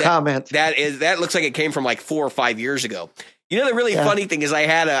comment. That looks like it came from like 4 or 5 years ago. The really funny thing is I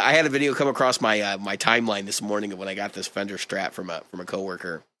had a video come across my my timeline this morning when I got this Fender Strat from a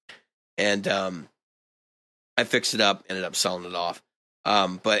coworker, and I fixed it up, ended up selling it off.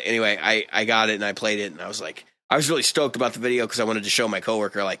 But anyway, I got it and I played it, and I was really stoked about the video because I wanted to show my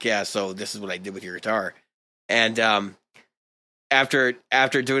coworker, like, yeah, so this is what I did with your guitar. And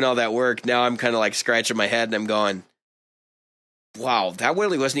after doing all that work, now I'm kind of like scratching my head and I'm going, wow, that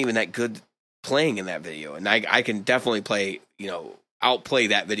really wasn't even that good playing in that video. And I can definitely play, outplay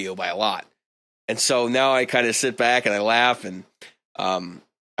that video by a lot. And so now I kind of sit back and I laugh, and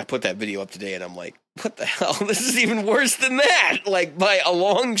I I put that video up today, and I'm like, what the hell? This is even worse than that, like by a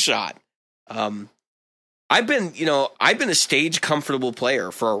long shot. I've been a stage comfortable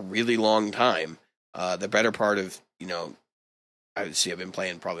player for a really long time. The better part of, I would see I've been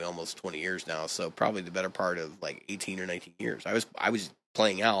playing probably almost 20 years now, so probably the better part of like 18 or 19 years. I was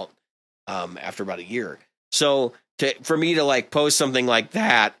playing out after about a year. So for me to like post something like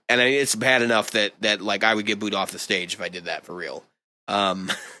that, and it's bad enough that like I would get booed off the stage if I did that for real.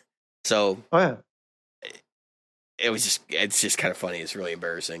 So it's just kind of funny. It's really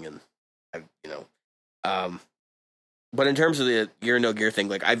embarrassing, and but in terms of the Gear No Gear thing,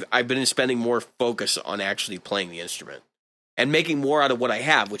 like I've been spending more focus on actually playing the instrument and making more out of what I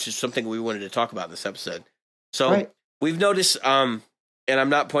have, which is something we wanted to talk about in this episode. So we've noticed, and I'm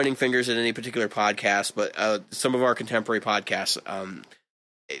not pointing fingers at any particular podcast, but some of our contemporary podcasts,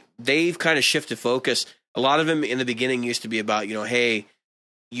 they've kind of shifted focus. A lot of them in the beginning used to be about, hey,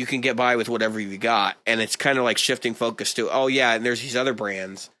 you can get by with whatever you got. And it's kind of like shifting focus to, oh yeah, and there's these other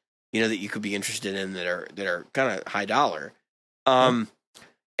brands, that you could be interested in that are kind of high dollar. And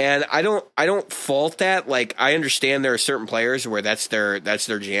I don't fault that. Like, I understand there are certain players where that's their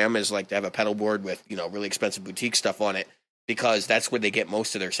jam, is like to have a pedal board with, really expensive boutique stuff on it, because that's where they get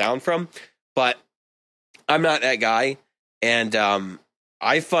most of their sound from. But I'm not that guy. And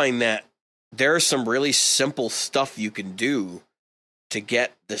I find that there's some really simple stuff you can do to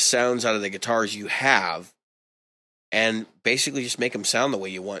get the sounds out of the guitars you have, and basically just make them sound the way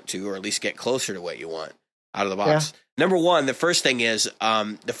you want to, or at least get closer to what you want out of the box. Yeah. Number one, the first thing is,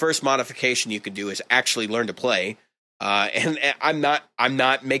 the first modification you can do is actually learn to play. And I'm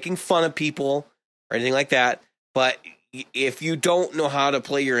not making fun of people or anything like that, but if you don't know how to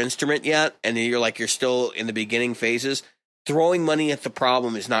play your instrument yet, and you're still in the beginning phases, throwing money at the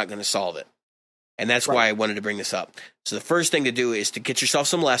problem is not going to solve it. And that's why I wanted to bring this up. So the first thing to do is to get yourself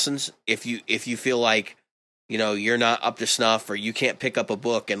some lessons. If you feel like, you're not up to snuff, or you can't pick up a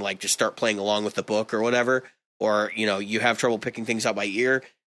book and like just start playing along with the book or whatever, or, you have trouble picking things out by ear.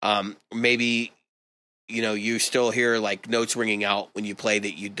 Maybe, you still hear like notes ringing out when you play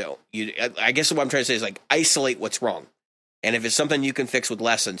that you don't. I guess what I'm trying to say is like isolate what's wrong. And if it's something you can fix with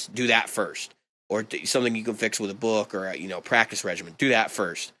lessons, do that first. Or something you can fix with a book or a, practice regimen, do that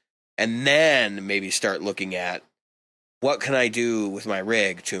first. And then maybe start looking at what can I do with my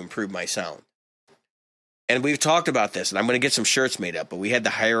rig to improve my sound. And we've talked about this, and I'm going to get some shirts made up, but we had the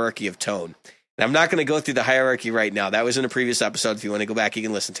hierarchy of tone. And I'm not going to go through the hierarchy right now. That was in a previous episode. If you want to go back, you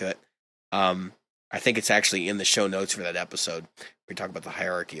can listen to it. I think it's actually in the show notes for that episode. We talk about the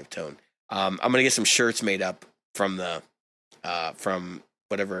hierarchy of tone. I'm going to get some shirts made up from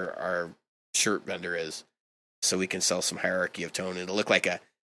whatever our shirt vendor is, so we can sell some hierarchy of tone. It'll look like a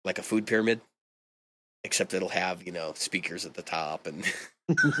food pyramid, except it'll have, speakers at the top and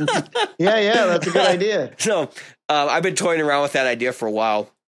yeah, that's a good idea. So I've been toying around with that idea for a while.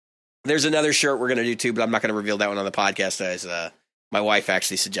 There's another shirt we're going to do too, but I'm not going to reveal that one on the podcast, as my wife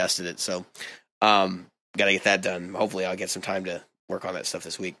actually suggested it. So got to get that done. Hopefully I'll get some time to work on that stuff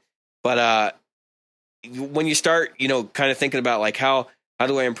this week. But when you start, kind of thinking about like, how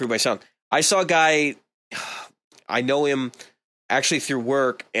do I improve my sound? I saw a guy, I know him actually through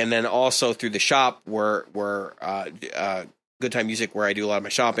work, and then also through the shop where Good Time Music, where I do a lot of my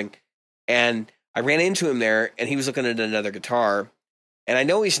shopping. And I ran into him there, and he was looking at another guitar. And I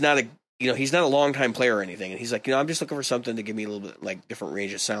know he's not a long time player or anything. And he's like, I'm just looking for something to give me a little bit like different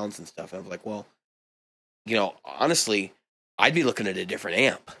range of sounds and stuff. And I was like, well, honestly, I'd be looking at a different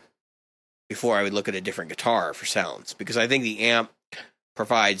amp before I would look at a different guitar for sounds, because I think the amp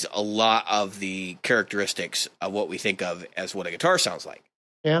provides a lot of the characteristics of what we think of as what a guitar sounds like.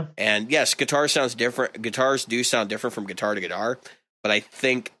 Yeah. And yes, guitar sounds different. Guitars do sound different from guitar to guitar, but I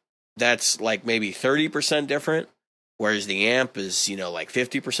think that's like maybe 30% different, whereas the amp is, like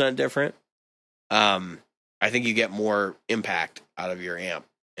 50% different. I think you get more impact out of your amp.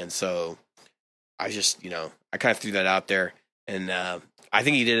 And so I just, I kind of threw that out there, and I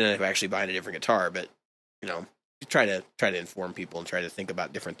think he did end up actually buying a different guitar, but try to inform people and try to think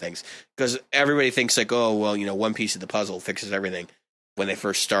about different things, because everybody thinks like, oh, well, one piece of the puzzle fixes everything when they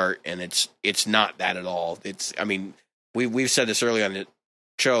first start, and it's not that at all. We've said this early on the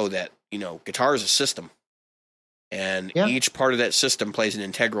show that guitar is a system, and each part of that system plays an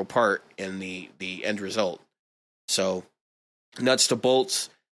integral part in the end result. So nuts to bolts,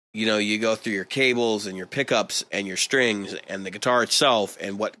 you go through your cables and your pickups and your strings and the guitar itself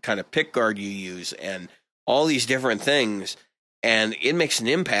and what kind of pick guard you use and all these different things, and it makes an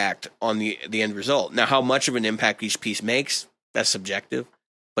impact on the end result. Now, how much of an impact each piece makes, that's subjective.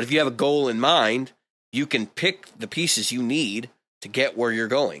 But if you have a goal in mind, you can pick the pieces you need to get where you're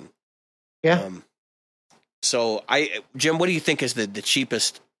going. Yeah. So Jim, what do you think is the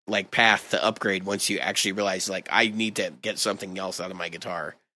cheapest like path to upgrade once you actually realize like I need to get something else out of my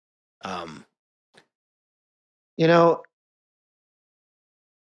guitar? You know,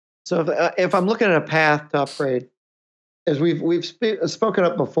 so if I'm looking at a path to upgrade, as we've spoken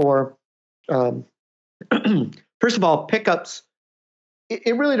up before, first of all, pickups.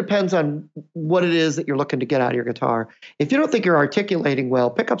 It really depends on what it is that you're looking to get out of your guitar. If you don't think you're articulating well,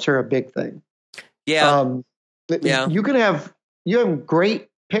 pickups are a big thing. Yeah. You have great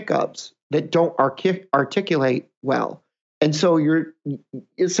pickups that don't articulate well. And so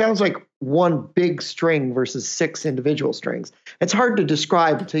it sounds like one big string versus 6 individual strings. It's hard to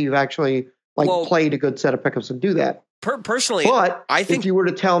describe until you've actually played a good set of pickups and do that. Personally, but I think if you were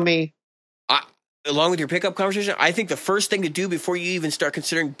to tell me, along with your pickup conversation, I think the first thing to do before you even start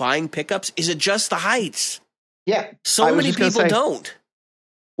considering buying pickups is adjust the heights. Yeah. So many people don't.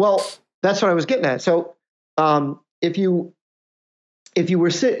 Well, that's what I was getting at. So if you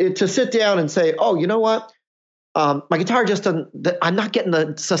were to sit down and say, oh, you know what? My guitar just doesn't, I'm not getting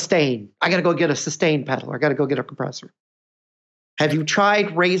the sustain. I got to go get a sustain pedal. I got to go get a compressor. Have you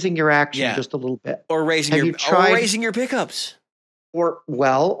tried raising your action just a little bit? Or raising your pickups? Or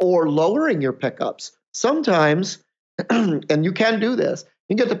lowering your pickups. Sometimes, and you can do this,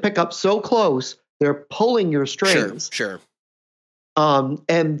 you can get the pickup so close, they're pulling your strings. Sure.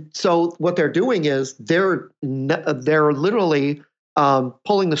 And so what they're doing is they're literally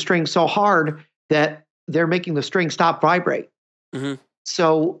pulling the string so hard that they're making the string stop vibrate. Mm-hmm.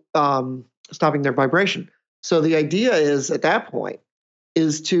 So stopping their vibration. So the idea is at that point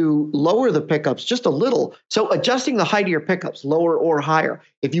is to lower the pickups just a little. So adjusting the height of your pickups, lower or higher.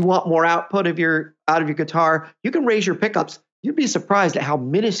 If you want more output out of your guitar, you can raise your pickups. You'd be surprised at how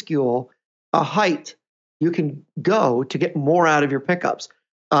minuscule a height you can go to get more out of your pickups.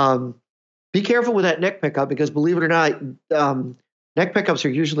 Be careful with that neck pickup because believe it or not, neck pickups are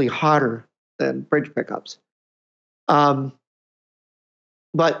usually hotter than bridge pickups. But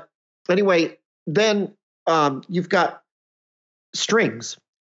anyway, then you've got strings.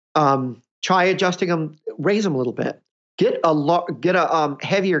 Try adjusting them, raise them a little bit. Get a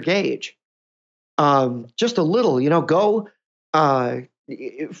heavier gauge. Just a little, go from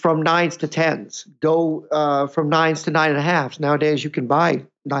 9s to 10s. Go from 9s to 9.5s. Nowadays, you can buy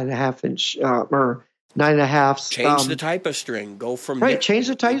 9.5 inch or 9.5s. Change the type of string. Go from change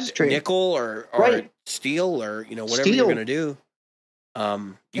the type of string. Nickel or steel or whatever you're going to do.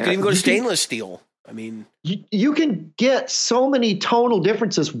 You can even go to stainless steel. I mean, you can get so many tonal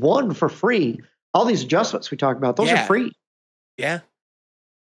differences. For free. All these adjustments we talk about, those are free. Yeah.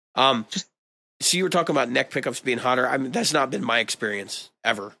 So you were talking about neck pickups being hotter. I mean, that's not been my experience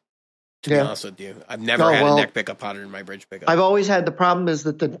ever. To be honest with you, I've never had a neck pickup hotter than my bridge pickup. I've always had the problem is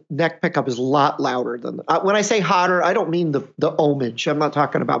that the neck pickup is a lot louder than. When I say hotter, I don't mean the ohmage. I'm not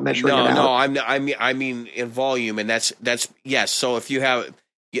talking about measuring it out. No, I mean in volume, and that's yes. So if you have.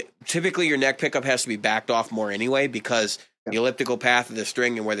 Typically, your neck pickup has to be backed off more anyway because the elliptical path of the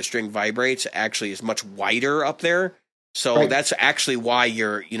string and where the string vibrates actually is much wider up there. So that's actually why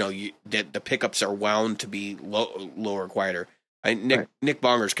the pickups are wound to be lower, quieter. Nick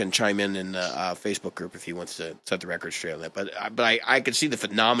Bongers can chime in the Facebook group if he wants to set the record straight on that. But I could see the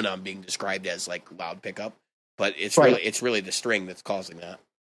phenomenon being described as like loud pickup, but it's really the string that's causing that.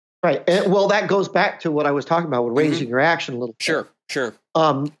 Right. And, that goes back to what I was talking about with raising your action a little bit. Sure.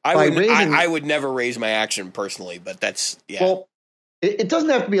 I would never raise my action personally, but that's Well, it doesn't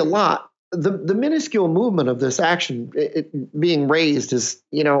have to be a lot. The minuscule movement of this action being raised is,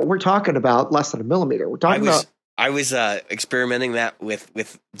 we're talking about less than a millimeter. We're talking about. I was experimenting that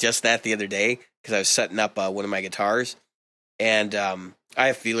with just that the other day because I was setting up one of my guitars, and I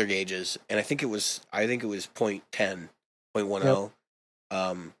have feeler gauges, and I think it was 0.10, 0.10.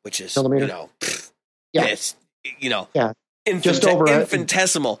 Which is, millimeter. It's, just over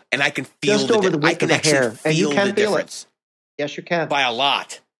infinitesimal, and I can feel just over the width I can of the actually hair, and you can the feel difference. It. Yes, you can by a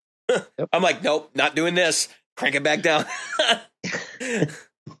lot. Yep. I'm like, nope, not doing this. Crank it back down.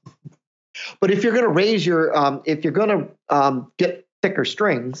 But if you're going to raise your, if you're going to get thicker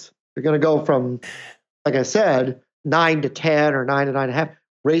strings, you're going to go from, like I said, 9 to 10 or 9 to 9.5.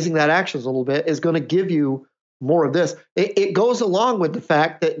 Raising that actions a little bit is going to give you more of this. It goes along with the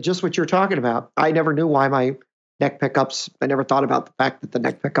fact that just what you're talking about. I never knew why my neck pickups. I never thought about the fact that the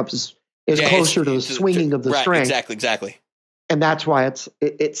neck pickups is closer to the swinging of the string. Exactly. And that's why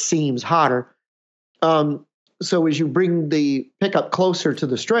it seems hotter. So as you bring the pickup closer to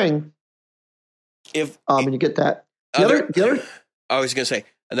the string, and you get that. I was going to say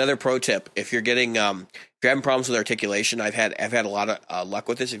Another pro tip: if you're getting if you're having problems with articulation, I've had a lot of luck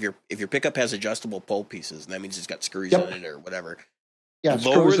with this. If your pickup has adjustable pole pieces, and that means it's got screws in it or whatever. Yeah,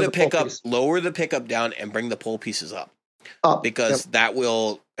 lower the pickup down and bring the pole pieces up. Because that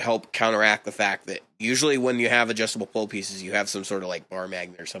will help counteract the fact that usually when you have adjustable pole pieces, you have some sort of like bar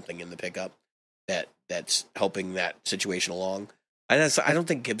magnet or something in the pickup that's helping that situation along. And I don't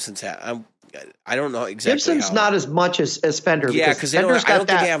think Gibson's I don't know exactly. Gibson's not as much as Fender. Yeah, because I don't think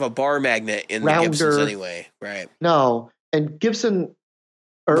they have a bar magnet in the Gibsons anyway. Right. No, and Gibson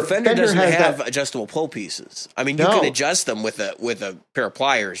or Fender doesn't have adjustable pole pieces. I mean, you can adjust them with a pair of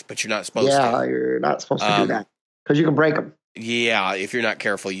pliers, but you're not supposed to. Yeah, you're not supposed to do that because you can break them. Yeah, if you're not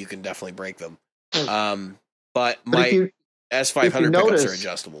careful, you can definitely break them. But my S500 pickups are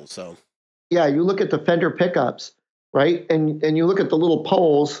adjustable. So yeah, you look at the Fender pickups, right, and you look at the little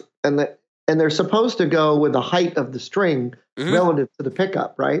poles, and they're supposed to go with the height of the string relative to the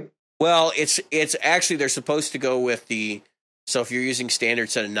pickup, right? Well, it's actually they're supposed to go with the. So if you're using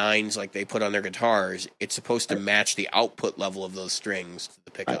standard set of 9s like they put on their guitars, it's supposed to match the output level of those strings to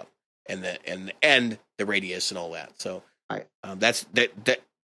the pickup and the radius and all that. So that's that.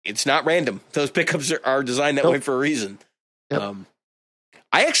 It's not random. Those pickups are designed that way for a reason. Yep.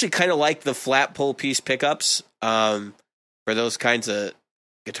 I actually kind of like the flat pole piece pickups for those kinds of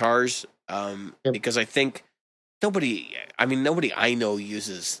guitars because I think nobody I know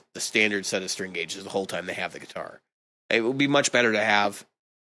uses the standard set of string gauges the whole time they have the guitar. It would be much better to have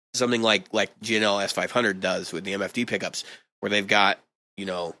something like G&L S500 does with the MFD pickups, where they've got they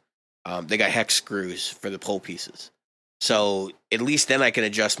got hex screws for the pole pieces. So at least then I can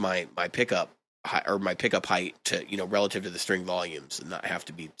adjust my pickup height to relative to the string volumes and not have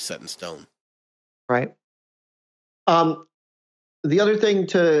to be set in stone. Right. The other thing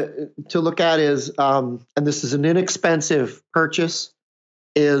to look at is, and this is an inexpensive purchase,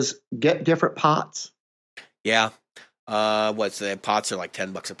 is get different pots. Yeah. What's the pots are like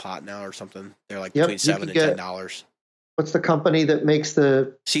 $10 a pot now or something? They're like between $7 and $10. What's the company that makes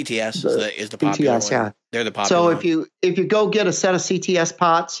the CTS is the popular CTS, one. yeah. They're the popular one. So if you go get a set of CTS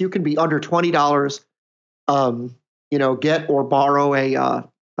pots, you can be under $20. Get or borrow a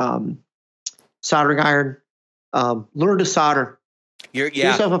soldering iron. Learn to solder. Do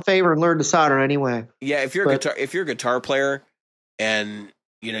yourself a favor and learn to solder anyway. Yeah, if you're a guitar player and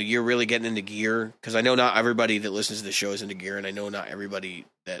you're really getting into gear, because I know not everybody that listens to the show is into gear, and I know not everybody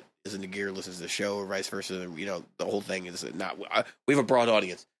that is into gear listens to the show, or vice versa. The whole thing is not. We have a broad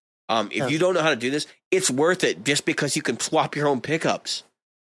audience. If you don't know how to do this, it's worth it just because you can swap your own pickups.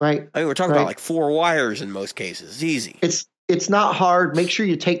 Right. I mean, we're talking about like 4 wires in most cases. It's easy. It's not hard. Make sure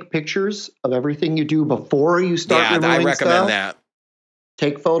you take pictures of everything you do before you start removing stuff. I recommend that.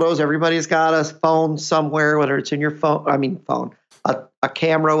 Take photos. Everybody's got a phone somewhere, whether it's in your phone. A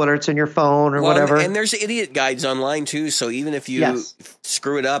camera, whether it's in your phone or whatever. And there's idiot guides online too. So even if you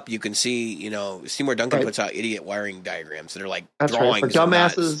screw it up, you can see, Seymour Duncan puts out idiot wiring diagrams that are like drawings, for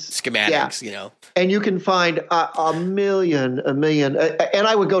dumbasses, schematics, And you can find a million. And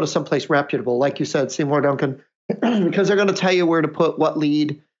I would go to someplace reputable, like you said, Seymour Duncan, because they're going to tell you where to put what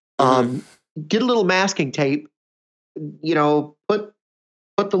lead. Get a little masking tape.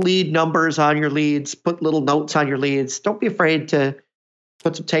 Put the lead numbers on your leads. Put little notes on your leads. Don't be afraid to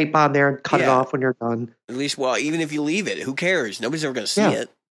put some tape on there and cut it off when you're done. At least, even if you leave it, who cares? Nobody's ever going to see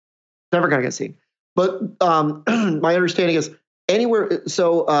it. Never going to get seen. But my understanding is anywhere.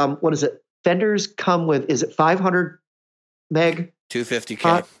 So what is it? Fenders come with, is it 500 meg?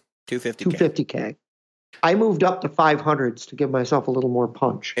 250K. 250K. I moved up to 500s to give myself a little more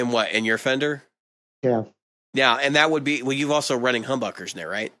punch. In what? In your Fender? Yeah. Yeah, and that would be, you've also running humbuckers in there,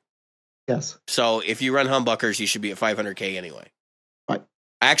 right? Yes. So if you run humbuckers, you should be at 500K anyway. Right.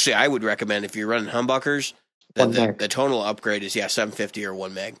 Actually, I would recommend if you're running humbuckers, the tonal upgrade is 750 or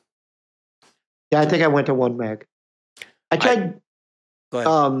 1 meg. Yeah, I think I went to 1 meg. I tried.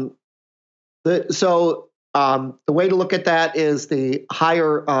 Go ahead. The way to look at that is the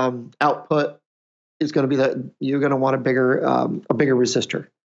higher output is going to be you're going to want a bigger resistor.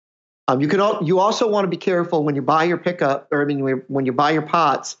 You also want to be careful when you buy your pickup, when you buy your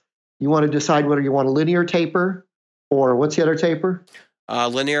pots, you want to decide whether you want a linear taper or what's the other taper?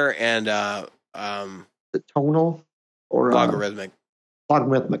 Linear and the tonal or logarithmic.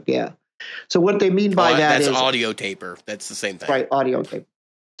 Logarithmic, yeah. So what they mean by that is audio taper. That's the same thing. Right, audio taper.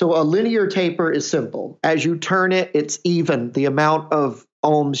 So a linear taper is simple. As you turn it, it's even. The amount of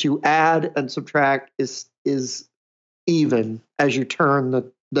ohms you add and subtract is even as you turn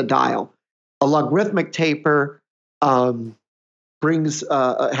the dial. A logarithmic taper has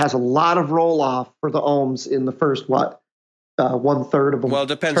a lot of roll off for the ohms in the first 1/3 of them. Well, it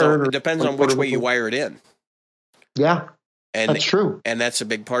depends on which way you wire it in. Yeah, that's true. And that's a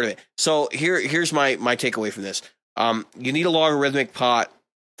big part of it. So here's my takeaway from this. You need a logarithmic pot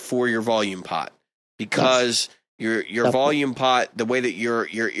for your volume pot because your volume pot, the way that your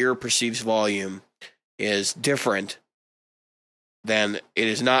ear perceives volume is different than it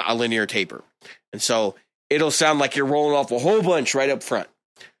is not a linear taper. And so it'll sound like you're rolling off a whole bunch right up front.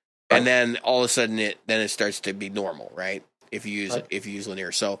 Right. And then all of a sudden it starts to be normal, right? If you use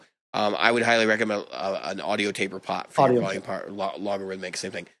linear. So I would highly recommend an audio taper pot for your volume pot, logarithmic,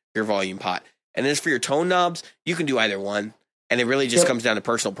 same thing, your volume pot. And then as for your tone knobs, you can do either one. And it really just comes down to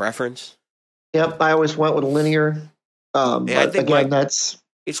personal preference. Yep, I always went with a linear. But I think again,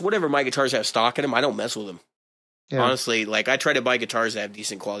 it's whatever my guitars have stock in them. I don't mess with them. Yeah. Honestly, like I try to buy guitars that have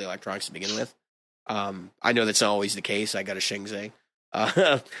decent quality electronics to begin with. I know that's not always the case. I got a Shingze.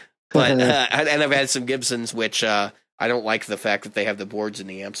 And I've had some Gibsons, which I don't like the fact that they have the boards and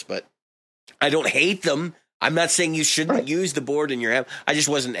the amps, but I don't hate them. I'm not saying you shouldn't use the board in your amp. I just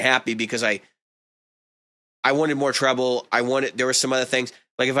wasn't happy because I wanted more treble. There were some other things.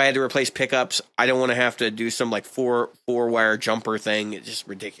 Like if I had to replace pickups, I don't want to have to do some like four wire jumper thing. It's just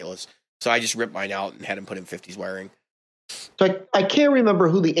ridiculous. So I just ripped mine out and had him put in 50s wiring. So I can't remember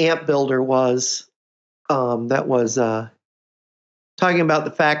who the amp builder was. That was talking about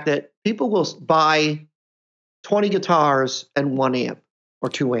the fact that people will buy 20 guitars and 1 amp or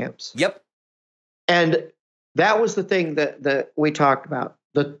 2 amps. Yep. And that was the thing that we talked about.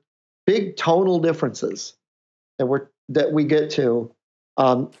 The big tonal differences that we get to.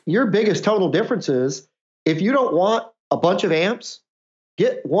 Your biggest tonal differences, if you don't want a bunch of amps,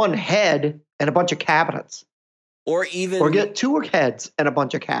 get 1 head and a bunch of cabinets. Or get 2 heads and a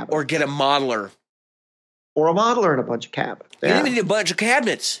bunch of cabinets. Or get a modeler. Or a modeler and a bunch of cabinets. You don't even need a bunch of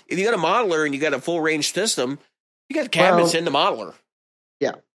cabinets. If you got a modeler and you got a full range system, you got cabinets in the modeler.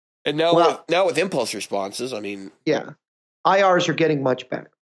 Yeah. And now with impulse responses, I mean. Yeah. IRs are getting much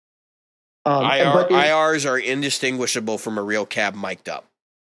better. IRs are indistinguishable from a real cab mic'd up.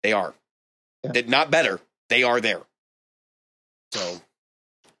 They are. Yeah. They're not better. They are there. So.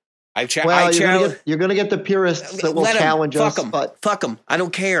 You're going to get the purists that will challenge us. Fuck them. I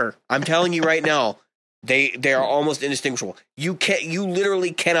don't care. I'm telling you right now, they are almost indistinguishable. You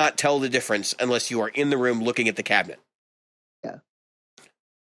literally cannot tell the difference unless you are in the room looking at the cabinet. Yeah.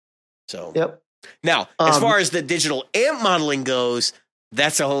 So. Yep. Now, as far as the digital amp modeling goes,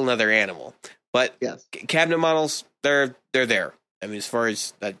 that's a whole nother animal. But cabinet models, they're there. I mean, as far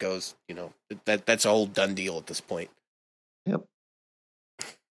as that goes, that's a whole done deal at this point. Yep.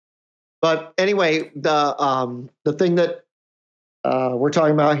 But anyway, the thing that we're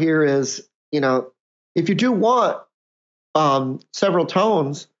talking about here is, if you do want several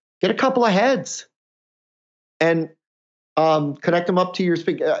tones, get a couple of heads and connect them up to your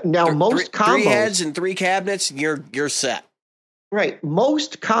speaker. Now, most combos, 3 heads and 3 cabinets, you're set. Right.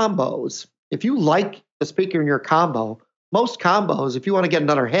 Most combos, if you like the speaker in your combo, most combos, if you want to get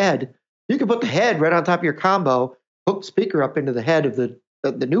another head, you can put the head right on top of your combo, hook the speaker up into the head of the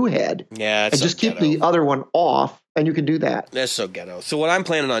new head, and just keep the other one off, and you can do that. That's so ghetto. So what I'm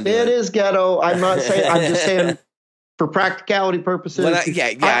planning on doing, it is ghetto. I'm not saying. I'm just saying for practicality purposes. I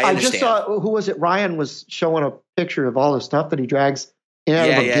understand. Just saw who was it? Ryan was showing a picture of all the stuff that he drags in out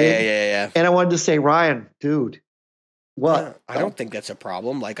of a gig. Yeah. And I wanted to say, Ryan, dude, what? I don't think that's a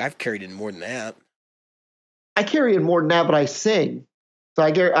problem. Like I've carried in more than that. I carry in more than that, but I sing, so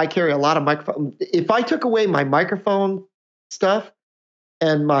I carry a lot of microphone. If I took away my microphone stuff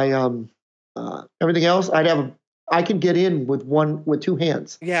and my everything else, I can get in with 2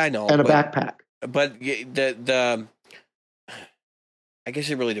 hands. Yeah, I know. And a backpack. But I guess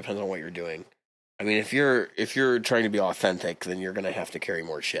it really depends on what you're doing. I mean, if you're trying to be authentic, then you're going to have to carry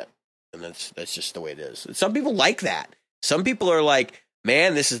more shit, and that's just the way it is. Some people like that. Some people are like,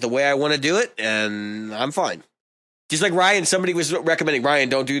 man, this is the way I want to do it, and I'm fine. Just like Ryan, somebody was recommending, Ryan,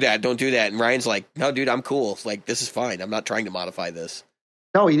 don't do that. And Ryan's like, no, dude, I'm cool. Like, this is fine. I'm not trying to modify this.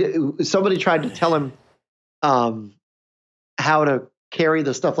 No, somebody tried to tell him how to carry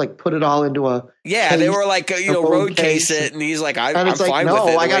the stuff, like put it all into a case, they were like, road case it, and he's like, I'm fine with it.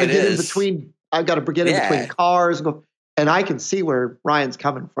 No, I got to get in between. I've got to get in between cars and go. And I can see where Ryan's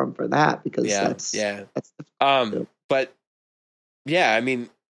coming from for that because that's but yeah, I mean,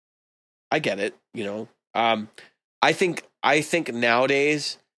 I get it. I think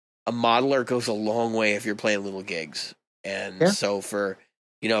nowadays a modeler goes a long way if you're playing little gigs, and so for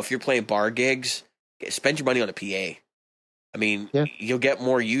if you're playing bar gigs, spend your money on a PA. I mean, you'll get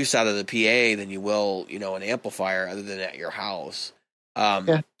more use out of the PA than you will, an amplifier other than at your house.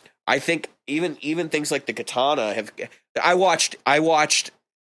 I think even things like the Katana have. I watched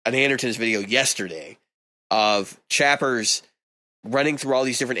an Anderton's video yesterday of Chappers running through all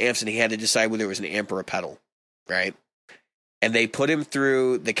these different amps, and he had to decide whether it was an amp or a pedal, right? And they put him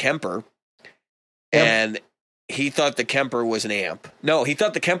through the Kemper, and he thought the Kemper was an amp. No, he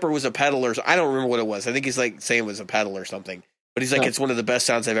thought the Kemper was a pedal, or I don't remember what it was. I think he's like saying it was a pedal or something. But he's like, it's one of the best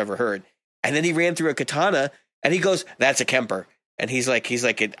sounds I've ever heard. And then he ran through a Katana, and he goes, "That's a Kemper." And he's like,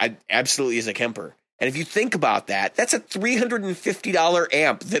 it absolutely is a Kemper. And if you think about that, that's a $350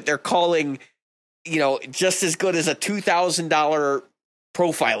 amp that they're calling, just as good as a $2,000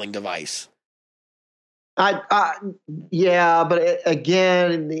 profiling device. Yeah, but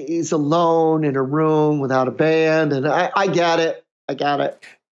again, he's alone in a room without a band, and I get it.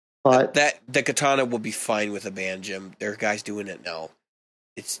 But the Katana will be fine with a band, Jim. There are guys doing it now.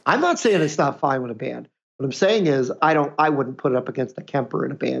 I'm not saying it's not fine with a band. What I'm saying is I wouldn't put it up against the Kemper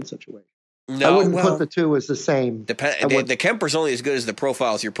in a band situation. No, I wouldn't put the two as the same. The Kemper's only as good as the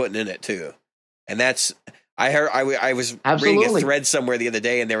profiles you're putting in it too, and that's I was reading a thread somewhere the other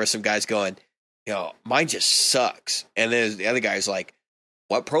day, and there were some guys going, mine just sucks, and then the other guy's like,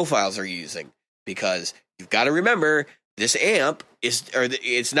 what profiles are you using? Because you've got to remember this amp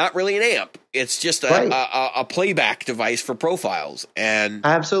it's not really an amp. It's just a playback device for profiles. And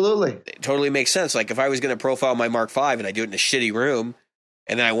absolutely, it totally makes sense. Like if I was going to profile my Mark V and I do it in a shitty room,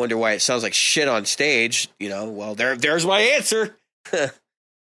 and then I wonder why it sounds like shit on stage, well, there's my answer.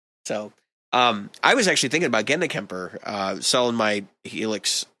 So, I was actually thinking about getting a Kemper, selling my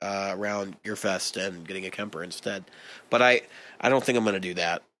Helix around Gearfest and getting a Kemper instead. But I don't think I'm going to do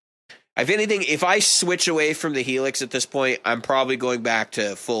that. If anything, if I switch away from the Helix at this point, I'm probably going back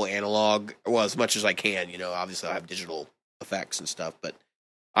to full analog, well, as much as I can. Obviously I have digital effects and stuff, but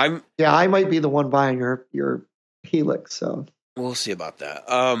I might be the one buying your Helix, so we'll see about that.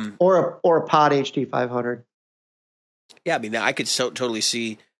 Or a Pod HD 500. Yeah, I mean, I could totally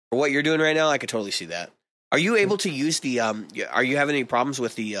see for what you're doing right now. I could totally see that. Are you able to use the? Are you having any problems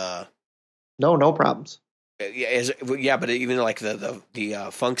with the? No problems. Yeah, but even like the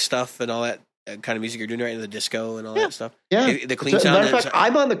funk stuff and all that kind of music you're doing right now, the disco and all that stuff. Yeah, the clean sound. Matter of fact,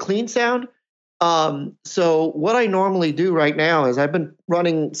 I'm on the clean sound. So what I normally do right now is I've been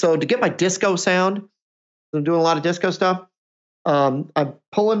running. So to get my disco sound, I'm doing a lot of disco stuff. I'm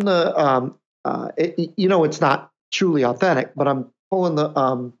pulling the. It's not truly authentic, but I'm pulling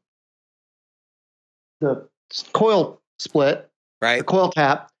the coil split, right? The coil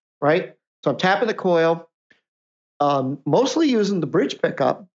tap, right? So I'm tapping the coil. Mostly using the bridge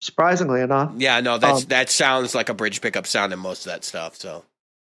pickup, surprisingly enough. Yeah, no, that sounds like a bridge pickup sound in most of that stuff. So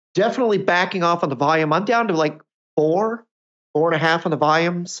definitely backing off on the volume. I'm down to like 4.5 on the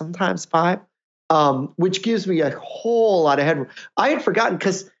volume, sometimes 5, which gives me a whole lot of headroom. I had forgotten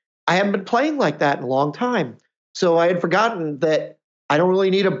because I haven't been playing like that in a long time, so I had forgotten that I don't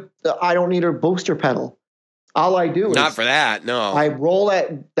need a booster pedal. All I do is not for that. No, I roll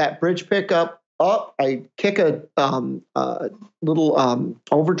that bridge pickup up, I kick a little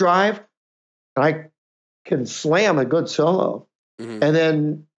overdrive, and I can slam a good solo. Mm-hmm. And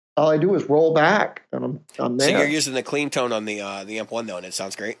then all I do is roll back, and I'm there. So you're using the clean tone on the Amp 1, though, and it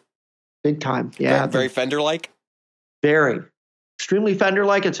sounds great. Big time, yeah. Very Fender-like? Very. Extremely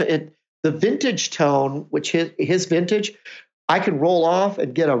Fender-like. The vintage tone, which his vintage, I can roll off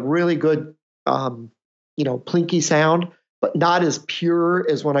and get a really good, plinky sound, but not as pure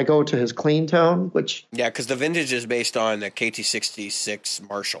as when I go to his clean tone, which... Yeah, because the vintage is based on the KT66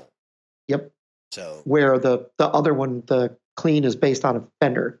 Marshall. Yep. So where the other one, the clean, is based on a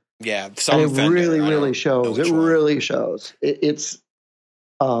Fender. Yeah, and it really shows. It really shows. It's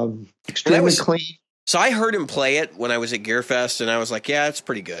extremely clean. So I heard him play it when I was at Gearfest, and I was like, yeah, it's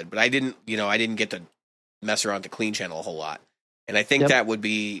pretty good. But I didn't get to mess around with the clean channel a whole lot. And I think that would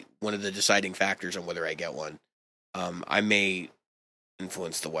be one of the deciding factors on whether I get one. I may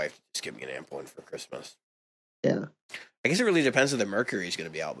influence the wife to just give me an Amp 1 for Christmas. Yeah. I guess it really depends if the Mercury is going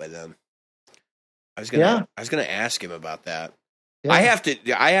to be out by then. I was gonna ask him about that. Yeah. I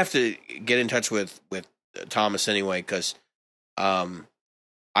have to get in touch with Thomas anyway, because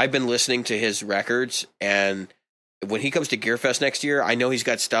I've been listening to his records, and when he comes to Gearfest next year, I know he's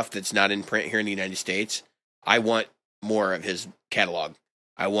got stuff that's not in print here in the United States. I want more of his catalog.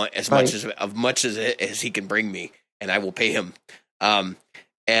 I want as much as he can bring me, and I will pay him.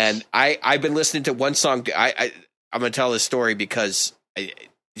 And I've been listening to one song. I'm going to tell this story because it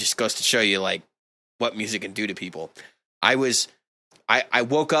just goes to show you like what music can do to people. I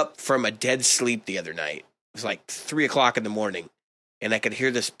woke up from a dead sleep the other night. It was like 3:00 in the morning, and I could hear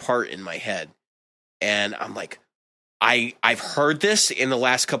this part in my head, and I'm like, I've heard this in the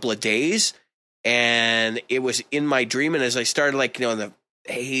last couple of days, and it was in my dream. And as I started, like, in the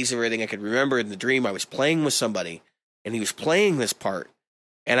haze of everything I could remember in the dream, I was playing with somebody, and he was playing this part,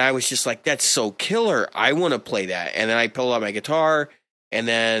 and I was just like, "That's so killer! I want to play that." And then I pulled out my guitar, and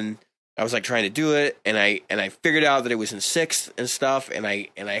then I was like trying to do it, and I figured out that it was in sixth and stuff, and I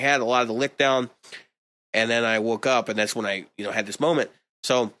had a lot of the lick down, and then I woke up, and that's when I had this moment.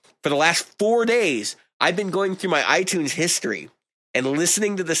 So for the last 4 days, I've been going through my iTunes history and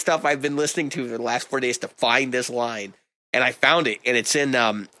listening to the stuff I've been listening to for the last 4 days to find this line, and I found it, and it's in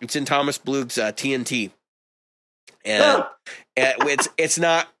Thomas Blug's TNT, and it's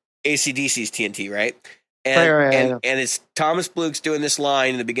not AC/DC's TNT, right? And it's Thomas Blug's doing this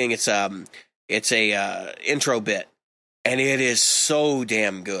line in the beginning. It's a intro bit, and it is so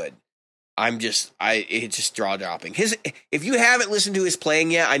damn good. It's just jaw dropping. If you haven't listened to his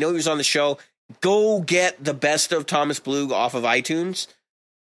playing yet, I know he was on the show. Go get the best of Thomas Blug off of iTunes.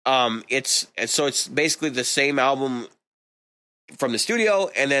 It's basically the same album from the studio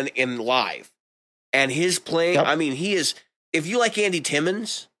and then in live. And his playing, yep. I mean, he is. If you like Andy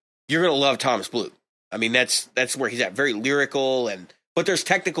Timmons, you're gonna love Thomas Blug. I mean, that's where he's at. Very lyrical, but there's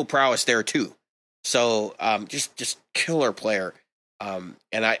technical prowess there too. So just killer player. And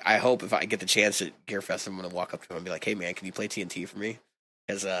I hope if I get the chance at Gearfest, I'm going to walk up to him and be like, "Hey man, can you play TNT for me?"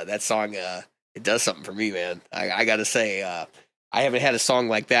 Because that song, it does something for me, man. I got to say, I haven't had a song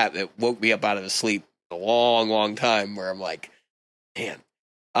like that woke me up out of sleep in a long, long time. Where I'm like, man.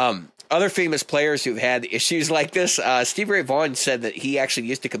 Other famous players who've had issues like this, Stevie Ray Vaughan said that he actually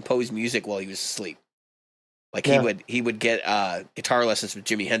used to compose music while he was asleep. Like he would get guitar lessons with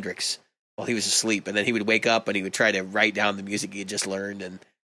Jimi Hendrix while he was asleep, and then he would wake up and he would try to write down the music he had just learned, and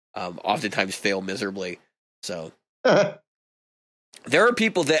oftentimes fail miserably. So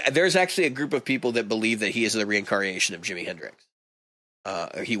there's actually a group of people that believe that he is the reincarnation of Jimi Hendrix.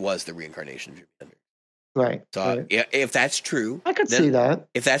 Or he was the reincarnation of Jimi Hendrix. Right. So right. If that's true, I could see that.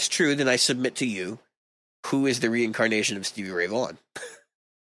 If that's true, then I submit to you, who is the reincarnation of Stevie Ray Vaughan?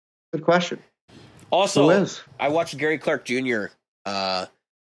 Good question. Also, I watched Gary Clark Jr.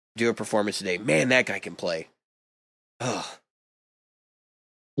 Do a performance today. Man, that guy can play. Oh.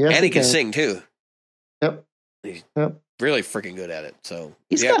 Yes, and he can sing too. Yep. He's really freaking good at it. So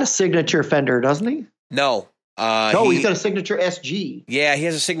he's got a signature Fender, doesn't he? No. He's got a signature SG. Yeah, he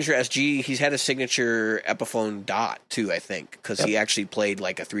has a signature SG. He's had a signature Epiphone Dot too, I think, because he actually played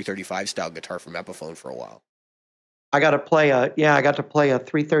like a 335 style guitar from Epiphone for a while. I got to play a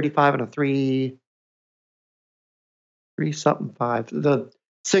 335 and a 3 something 5. The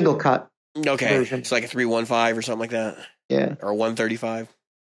single cut. Okay, version. It's like a 315 or something like that. Yeah, or a 135.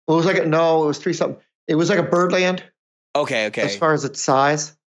 Well, it was 3 something. It was like a Birdland. Okay. As far as its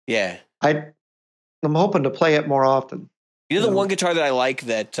size. Yeah. I'm hoping to play it more often. The one guitar that I like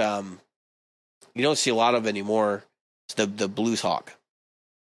that you don't see a lot of anymore is the Blues Hawk.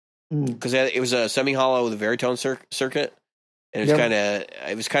 Because it was a semi-hollow with a Veritone circuit, and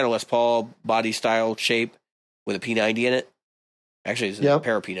it was kind of Les Paul body style shape with a P90 in it. Actually, it's a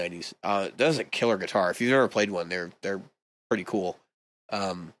pair of P90s. That's a killer guitar. If you've ever played one, they're pretty cool.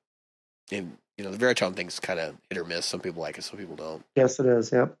 And the Veritone thing's kind of hit or miss. Some people like it, some people don't. Yes, it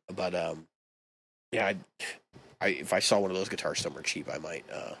is. Yep. But yeah, if I saw one of those guitars somewhere cheap, I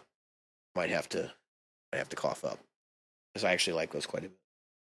might have to cough up, because I actually like those quite a bit.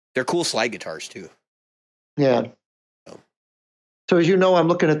 They're cool slide guitars too. Yeah. So as you know, I'm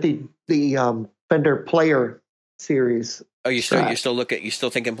looking at the Fender Player series. Oh, you still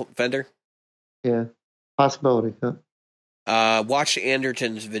thinking Fender? Yeah, possibility. Huh? Watch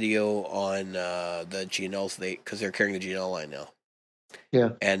Anderton's video on the GNLs because they're carrying the GNL line now. Yeah,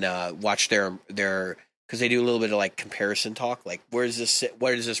 and watch their because they do a little bit of like comparison talk, like where does this sit?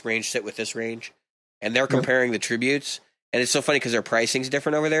 Where does this range sit with this range? And they're comparing the tributes, and it's so funny because their pricing's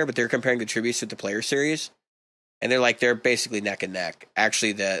different over there, but they're comparing the tributes with the Player series, and they're basically neck and neck.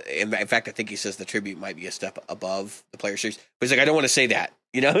 Actually, in fact, I think he says the tribute might be a step above the Player series, but he's like, I don't want to say that.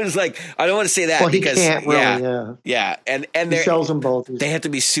 It's like, I don't want to say that because he can't really, yeah, and he sells them both. They have to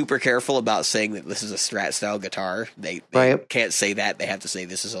be super careful about saying that this is a Strat style guitar. They can't say that. They have to say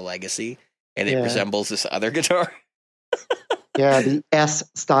this is a Legacy, and it resembles this other guitar. Yeah, the S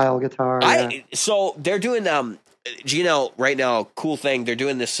style guitar. So they're doing GNL right now. Cool thing. They're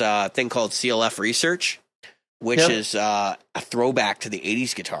doing this thing called CLF Research, which is a throwback to the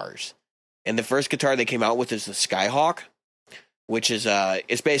 '80s guitars. And the first guitar they came out with is the Skyhawk, which is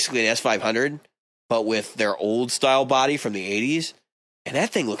it's basically an S500, but with their old style body from the '80s, and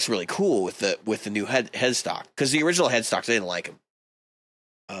that thing looks really cool with the new headstock. Because the original headstocks, they didn't like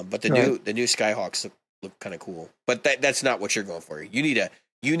them, but the new Skyhawks look kind of cool. But that's not what you're going for.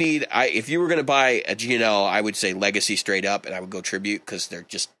 If you were going to buy a G&L, I would say Legacy straight up, and I would go Tribute because they're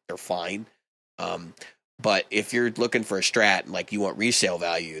fine. But if you're looking for a Strat and like you want resale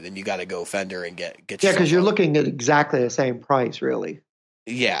value, then you got to go Fender and get. Yeah, because you're looking at exactly the same price, really.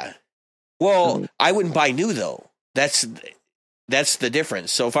 Yeah. Well, I wouldn't buy new though. That's the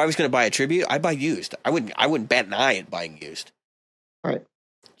difference. So if I was going to buy a Tribute, I'd buy used. I wouldn't bat an eye at buying used. Right.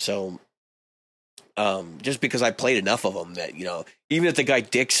 So, just because I played enough of them that, even if the guy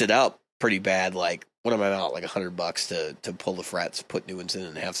dicks it up pretty bad, like what am I out, like $100 to pull the frets, put new ones in,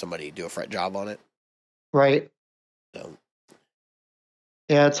 and have somebody do a fret job on it. Right. So.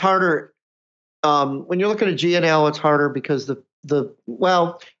 Yeah, it's harder. When you're looking at G&L, it's harder because at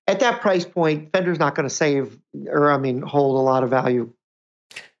that price point, Fender's not going to hold a lot of value.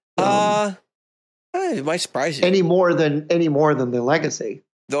 It might surprise you any more than the Legacy.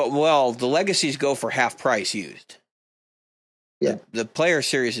 The Legacies go for half price used. Yeah, the Player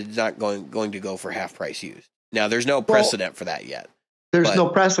Series is not going to go for half price used. Now, there's no precedent for that yet. There's no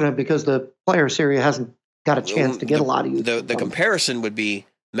precedent because the Player Series hasn't got a chance to get a lot of used. The comparison would be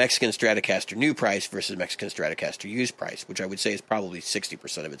Mexican Stratocaster new price versus Mexican Stratocaster used price, which I would say is probably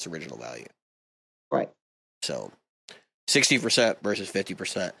 60% of its original value. Right. So 60% versus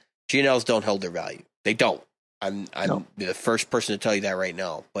 50%. G&Ls don't hold their value. They don't. I'm the first person to tell you that right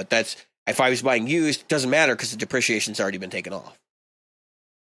now. But that's, if I was buying used, it doesn't matter because the depreciation's already been taken off.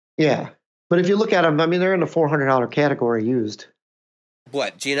 Yeah. But if you look at them, they're in the $400 category used.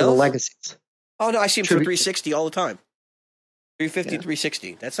 What, G&Ls? The Legacies. Oh, no, I see them for $360 all the time. $350,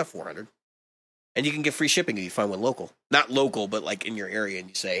 $360. That's not $400. And you can get free shipping if you find one local. Not local, but like in your area, and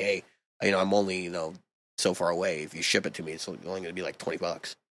you say, hey, I'm only, so far away. If you ship it to me, it's only going to be like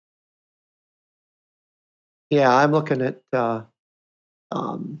 $20. Yeah, I'm looking at. You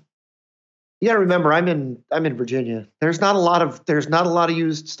got to remember, I'm in Virginia. There's not a lot of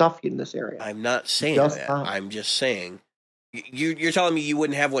used stuff in this area. I'm not saying that. I'm just saying. You're telling me you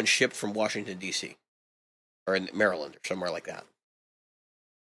wouldn't have one shipped from Washington D.C. or in Maryland or somewhere like that.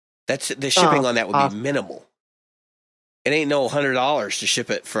 That's the shipping on that would be minimal. It ain't no $100 to ship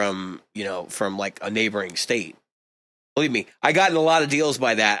it from like a neighboring state. Believe me, I got in a lot of deals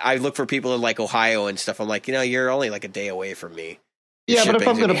by that. I look for people in like Ohio and stuff. I'm like, you're only like a day away from me. Yeah, but if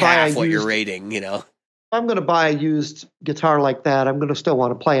I'm going to buy what you're rating, if I'm going to buy a used guitar like that, I'm going to still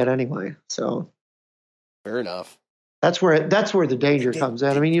want to play it anyway. So fair enough. That's where the danger comes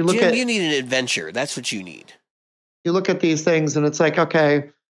in. You look Jim, you need an adventure. That's what you need. You look at these things and it's like,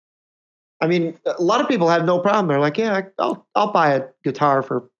 okay. A lot of people have no problem. They're like, yeah, I'll buy a guitar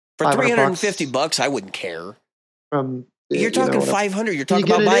for $350. I wouldn't care. You're talking $500. You're talking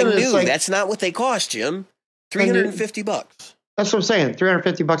about buying new. Like, that's not what they cost, Jim. $350. That's what I'm saying.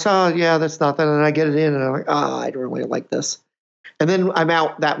 $350. Oh yeah, that's nothing. And I get it in, and I'm like, I don't really like this. And then I'm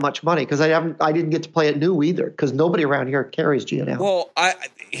out that much money because I didn't get to play it new either because nobody around here carries G&L. Well,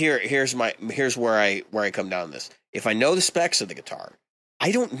 here's where I come down this. If I know the specs of the guitar,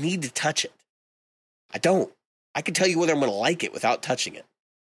 I don't need to touch it. I don't. I can tell you whether I'm going to like it without touching it.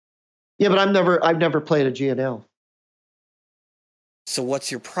 Yeah, but I've never played a G&L. So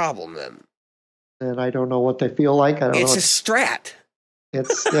what's your problem then? And I don't know what they feel like. It's a Strat.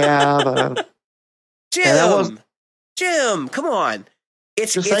 It's but, Jim, come on.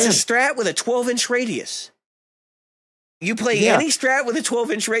 It's a Strat with a 12-inch radius. You play any Strat with a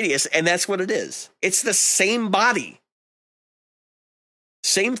 12-inch radius, and that's what it is. It's the same body.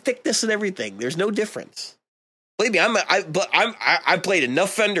 Same thickness and everything. There's no difference. Believe me, I've played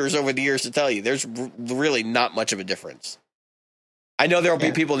enough Fenders over the years to tell you there's really not much of a difference. I know there'll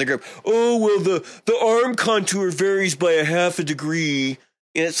be people in the group, oh, well, the arm contour varies by a half a degree.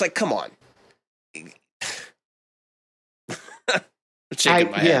 And it's like, come on. I'm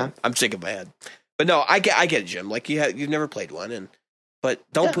shaking my head. I'm shaking my head. But no, I get it, Jim. Like, you've never played one, but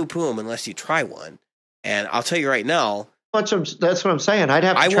don't poo-poo them unless you try one. And I'll tell you right now. That's what I'm saying. I'd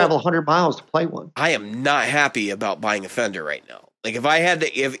have to travel 100 miles to play one. I am not happy about buying a Fender right now. Like, if I had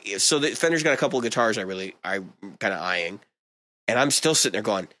to, so the Fender's got a couple of guitars I'm kind of eyeing. And I'm still sitting there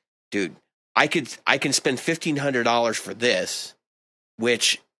going, dude, I can spend $1,500 for this,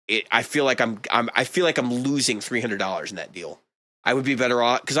 which I feel like I'm losing $300 in that deal. I would be better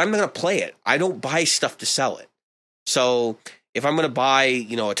off because I'm going to play it. I don't buy stuff to sell it. So if I'm going to buy, a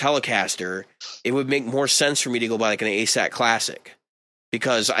Telecaster, it would make more sense for me to go buy like an ASAT Classic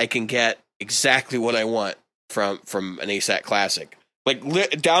because I can get exactly what I want from an ASAT Classic, like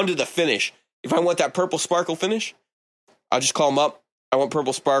down to the finish. If I want that purple sparkle finish, I'll just call them up. I want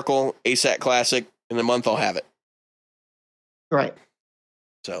Purple Sparkle, ASAT Classic. In a month, I'll have it. Right.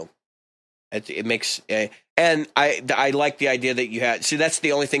 So, It makes, and I like the idea that you had. See, that's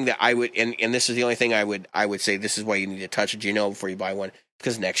the only thing that I would, and this is the only thing I would say. This is why you need to touch a Gino before you buy one,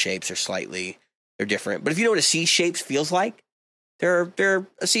 because neck shapes are they're different. But if you know what a C shape feels like, they're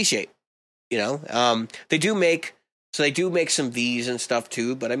a C shape. They do make some V's and stuff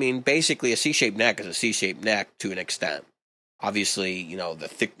too. But I mean, basically, a C shaped neck is a C shaped neck to an extent. Obviously, the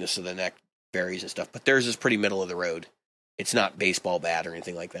thickness of the neck varies and stuff, but theirs is pretty middle of the road. It's not baseball bat or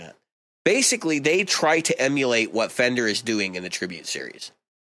anything like that. Basically, they try to emulate what Fender is doing in the Tribute series.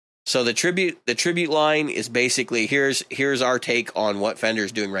 So the Tribute line is basically, here's our take on what Fender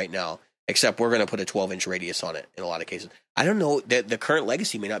is doing right now, except we're going to put a 12-inch radius on it in a lot of cases. I don't know, that the current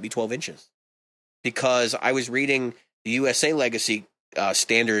Legacy may not be 12 inches, because I was reading the USA Legacy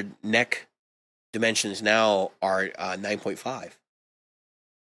standard neck dimensions now are 9.5.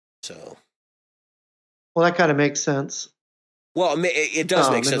 So, well, that kind of makes sense. Well, it does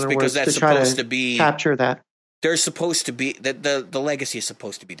make sense, because that's supposed to be capture that. They're supposed to be the Legacy is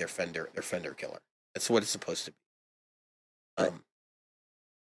supposed to be their Fender killer. That's what it's supposed to be.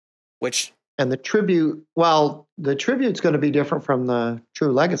 Which, and the Tribute, well, the Tribute's going to be different from the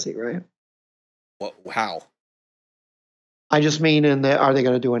true Legacy, right? Well, how? I just mean, are they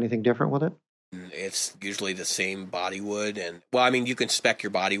going to do anything different with it? It's usually the same body wood, and well, I mean, you can spec your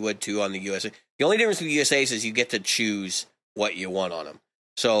body wood too on the USA. The only difference with the USA's is you get to choose what you want on them.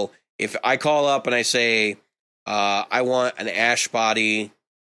 So if I call up and I say I want an ash body,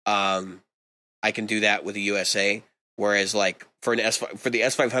 I can do that with the USA. Whereas, like for the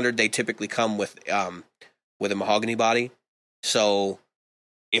S500, they typically come with a mahogany body. So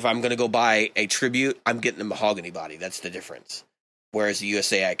if I'm going to go buy a Tribute, I'm getting a mahogany body. That's the difference. Whereas the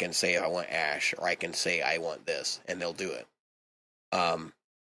USA, I can say I want ash, or I can say I want this, and they'll do it.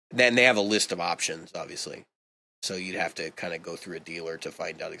 Then they have a list of options, obviously. So you'd have to kind of go through a dealer to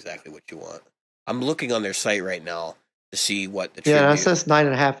find out exactly what you want. I'm looking on their site right now to see what the Tribute. Yeah, it says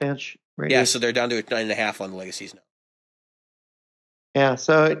 9.5 inch radius. Yeah, so they're down to 9.5 on the Legacies now. Yeah,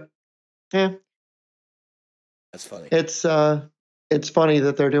 so that's funny. It's funny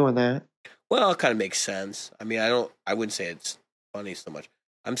that they're doing that. Well, it kind of makes sense. I mean, I wouldn't say it's funny so much.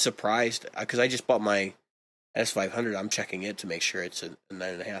 I'm surprised because I just bought my S500. I'm checking it to make sure it's a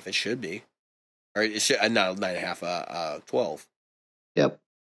 9.5. It should be, or it should not 9.5. 12. Yep.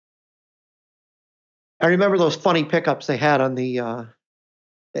 I remember those funny pickups they had on the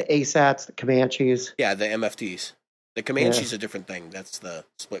ASATs, the Comanches. Yeah, the MFTs. The Comanche's a different thing. That's the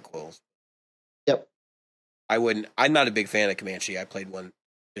split coils. Yep. I'm not a big fan of Comanche. I played one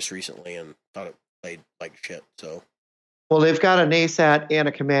just recently and thought it played like shit. So. Well, they've got an ASAT and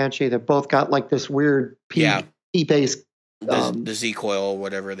a Comanche that both got like this weird P-based. The Z coil,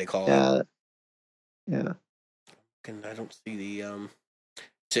 whatever they call it. Yeah. And I don't see the.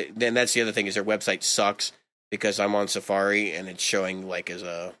 So then that's the other thing is their website sucks because I'm on Safari and it's showing like as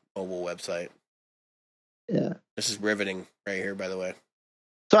a mobile website. Yeah. This is riveting right here, by the way.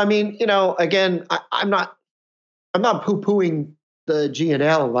 So, I mean, again, I'm not poo-pooing the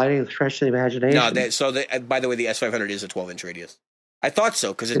G&L by any stretch of the imagination. No, by the way, the S500 is a 12-inch radius. I thought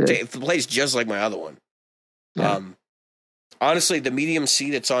so because it plays just like my other one. Yeah. Honestly, the medium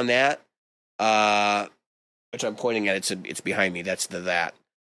C that's on that, which I'm pointing at, it's behind me. That's that.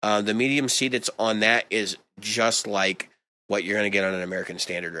 The medium C that's on that is just like what you're going to get on an American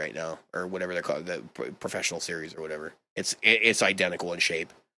Standard right now, or whatever they're called, the Professional Series or whatever. It's identical in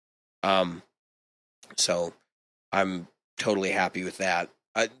shape. So I'm totally happy with that.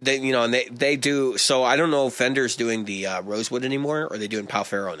 They do. So I don't know if Fender's doing the Rosewood anymore, or are they doing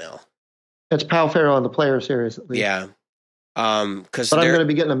Palfaro now? It's Palfaro on the Player Series, at least. Yeah. But I'm going to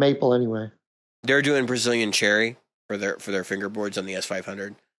be getting a maple anyway. They're doing Brazilian cherry for their fingerboards on the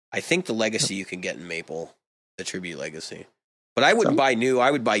S500. I think the Legacy you can get in maple, the Tribute Legacy. But I wouldn't buy new. I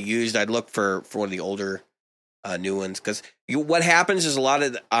would buy used. I'd look for one of the older new ones, because what happens is a lot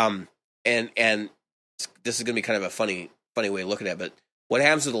of and this is going to be kind of a funny way of looking at it. But what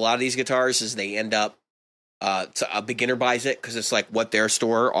happens with a lot of these guitars is they end up a beginner buys it because it's like what their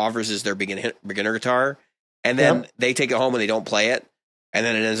store offers is their beginner guitar, and then they take it home and they don't play it, and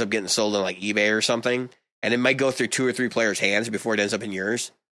then it ends up getting sold on like eBay or something, and it might go through 2 or 3 players' hands before it ends up in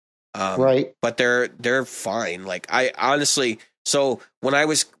yours. Right, but they're fine. Like I honestly, so when I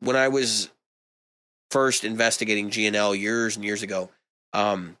was first investigating G&L years and years ago,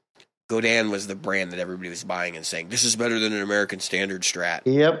 Godin was the brand that everybody was buying and saying this is better than an American Standard Strat.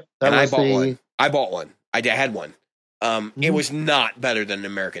 Yep, I bought one. I had one. It was not better than an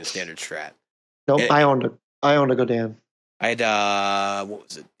American Standard Strat. Nope, I owned a Godin. I had what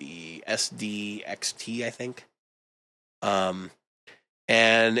was it? The SDXT, I think.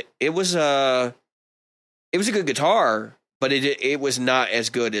 And and it was a good guitar, but it was not as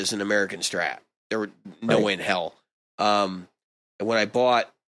good as an American Strat. There were no way in hell. And when I bought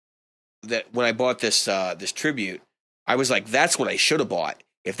this tribute, I was like, that's what I should have bought.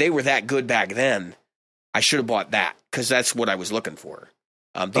 If they were that good back then, I should have bought that, because that's what I was looking for.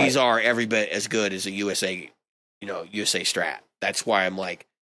 These are every bit as good as a USA Strat. That's why I'm like,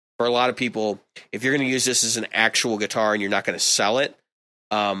 for a lot of people, if you're going to use this as an actual guitar and you're not going to sell it,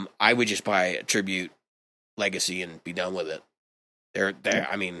 I would just buy a Tribute Legacy and be done with it.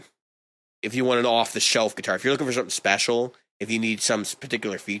 I mean, if you want an off-the-shelf guitar, if you're looking for something special, if you need some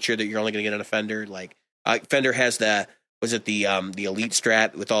particular feature that you're only going to get on a Fender, like Fender has the Elite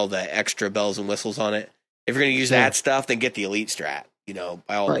Strat with all the extra bells and whistles on it. If you're going to use that stuff, then get the Elite Strat,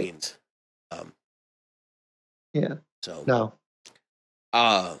 by all means. So no.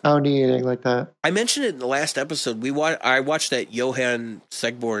 I don't need anything like that. I mentioned it in the last episode. I watched that Johan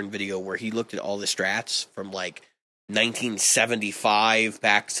Segborn video where he looked at all the Strats from like 1975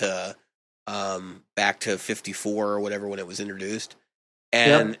 back to 54 or whatever when it was introduced,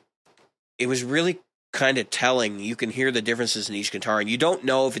 and it was really kind of telling. You can hear the differences in each guitar, and you don't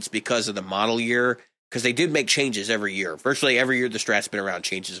know if it's because of the model year, because they did make changes every year. Virtually every year the Strat's been around,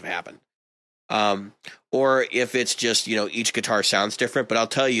 changes have happened. Or if it's just, each guitar sounds different. But I'll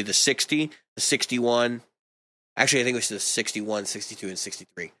tell you, the 60, the 61, actually I think it was the 61, 62, and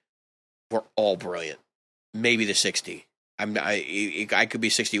 63 were all brilliant. Maybe the 60. I could be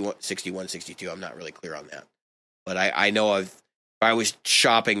 61, 62. I'm not really clear on that. But I know if I was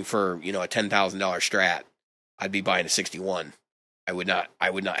shopping for, a $10,000 Strat, I'd be buying a 61. I would not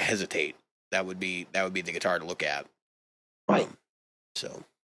hesitate. That would be the guitar to look at. Right. So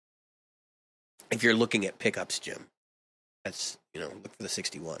if you're looking at pickups, Jim, that's, look for the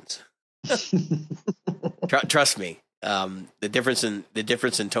 61s. Trust me. The difference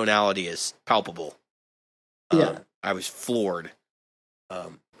in tonality is palpable. I was floored.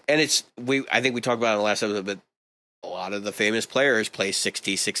 And I think we talked about it in the last episode, but a lot of the famous players play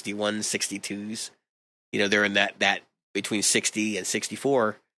 60, 61, 62s. They're in that between 60 and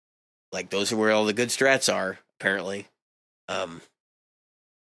 64. Like, those are where all the good Strats are, apparently.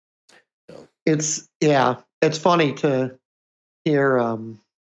 It's funny to hear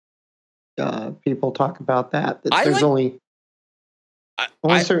people talk about that. There's only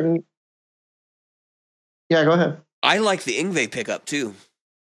certain. Yeah, go ahead. I like the Yngwie pickup too.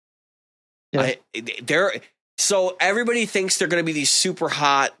 Yeah. So everybody thinks they're going to be these super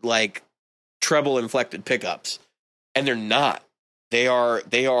hot, like, treble inflected pickups, and they're not. They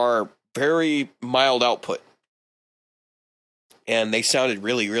are very mild output, and they sounded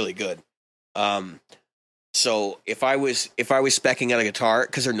really, really good. So if I was speccing out a guitar,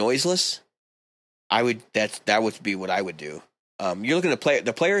 because they're noiseless, that would be what I would do. You're looking to play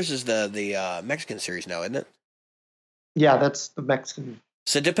the Players is the Mexican series now, isn't it? Yeah, that's the Mexican.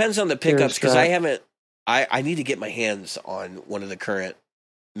 So it depends on the pickups, because I need to get my hands on one of the current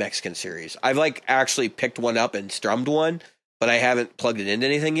Mexican series. I've actually picked one up and strummed one, but I haven't plugged it into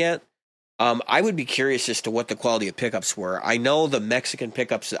anything yet. I would be curious as to what the quality of pickups were. I know the Mexican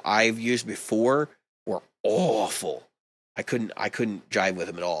pickups that I've used before were awful. I couldn't jive with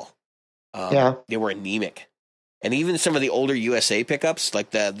them at all. They were anemic. And even some of the older USA pickups,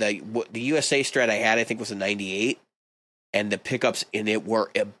 like the USA Strat I had, I think was a 98, and the pickups in it were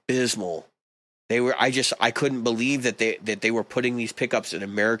abysmal. They were. I couldn't believe that they were putting these pickups in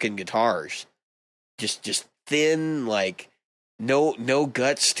American guitars, just thin, like no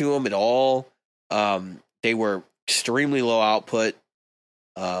guts to them at all. They were extremely low output.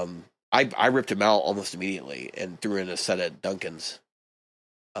 I ripped them out almost immediately and threw in a set of Duncans.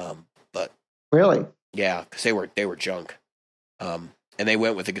 But really, yeah, because they were junk. And they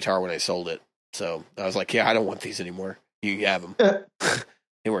went with the guitar when I sold it. So I was like, yeah, I don't want these anymore. You can have them.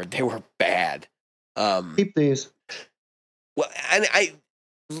 They were bad. Keep these. Well, and I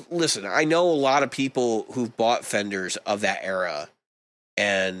listen. I know a lot of people who've bought Fenders of that era,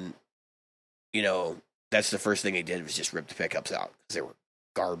 and that's the first thing they did was just rip the pickups out because they were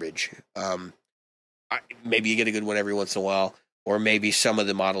garbage. Maybe you get a good one every once in a while, or maybe some of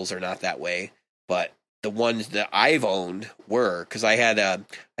the models are not that way. But the ones that I've owned were, because I had a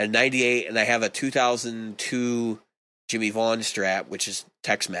 98 and I have a 2002 Jimmy Vaughn Strat, which is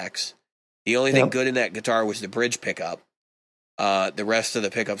Tex-Mex. The only thing good in that guitar was the bridge pickup. The rest of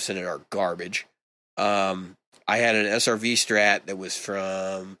the pickups in it are garbage. I had an SRV Strat that was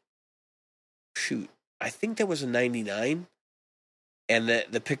from, I think that was a 99. And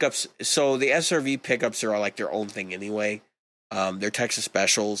the pickups, so the SRV pickups are like their own thing anyway. They're Texas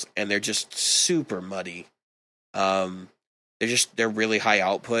Specials, and they're just super muddy. The they're really high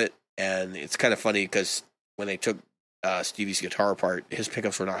output, and it's kind of funny because when they took Stevie's guitar apart, his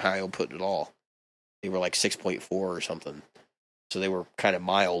pickups were not high output at all. They were like 6.4 or something, so they were kind of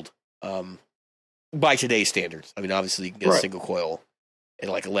mild by today's standards. I mean, obviously you can get a single coil at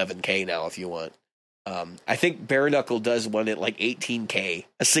like 11K now if you want. I think Bare Knuckle does one at like 18K,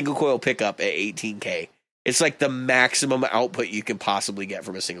 a single coil pickup at 18K. It's like the maximum output you can possibly get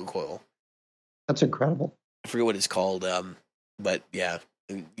from a single coil. That's incredible. I forget what it's called, but yeah,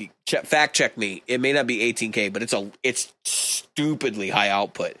 fact check me. It may not be 18K, but it's stupidly high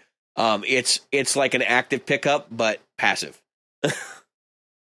output. It's like an active pickup, but passive.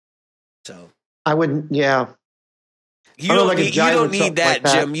 So I wouldn't. Yeah. You don't need that,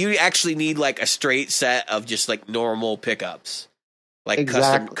 like Jim. You actually need like a straight set of just like normal pickups, like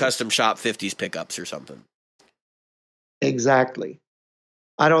custom shop 50s pickups or something. Exactly.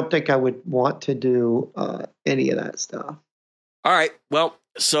 I don't think I would want to do any of that stuff. All right. Well,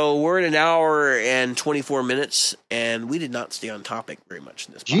 so we're at an hour and 24 minutes, and we did not stay on topic very much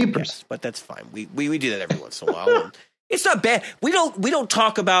in this podcast, but that's fine. We do that every once in a while. And it's not bad. We don't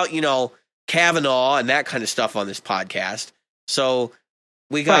talk about, Kavanaugh and that kind of stuff on this podcast. So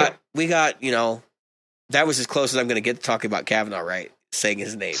we got, that was as close as I'm going to get to talking about Kavanaugh, right? Saying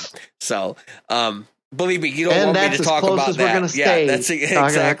his name. So, believe me, you don't want me to talk about that. Yeah, that's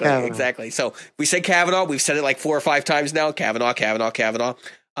exactly. So we say Kavanaugh. We've said it like 4 or 5 times now. Kavanaugh. Yep.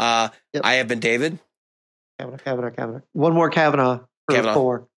 I have been David. Kavanaugh. One more Kavanaugh. 4.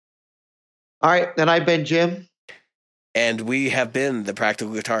 All right. And I've been Jim. And we have been the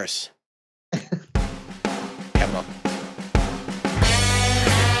Practical Guitarists.